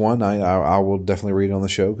us one, I will definitely read it on the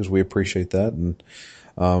show, because we appreciate that. And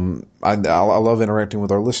I love interacting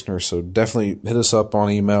with our listeners, so definitely hit us up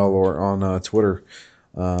on email or on Twitter.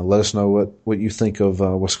 Let us know what you think of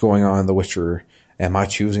what's going on in The Witcher. Am I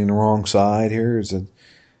choosing the wrong side here? Is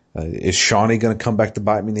Shani going to come back to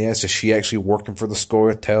bite me in the ass? Is she actually working for the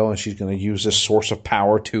Scoia'tael, and she's going to use this source of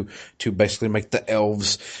power to basically make the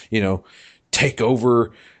elves, take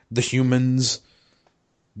over the humans?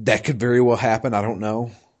 That could very well happen. I don't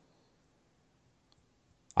know.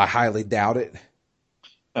 I highly doubt it.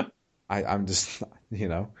 I'm just,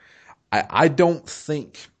 I don't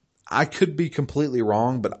think, I could be completely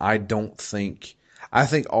wrong, but I think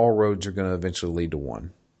all roads are going to eventually lead to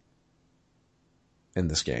one in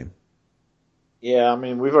this game. Yeah, I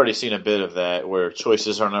mean, we've already seen a bit of that, where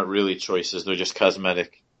choices are not really choices. They're just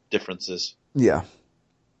cosmetic differences. Yeah.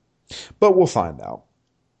 But we'll find out.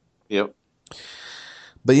 Yep.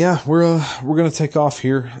 But yeah, we're going to take off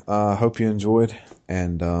here. Hope you enjoyed.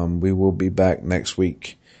 And we will be back next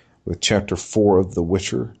week with Chapter 4 of The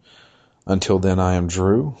Witcher. Until then, I am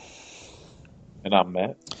Drew. And I'm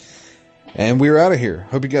Matt. And we're out of here.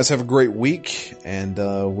 Hope you guys have a great week. And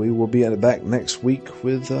we will be back next week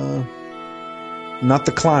with not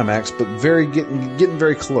the climax, but getting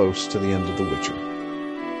very close to the end of The Witcher.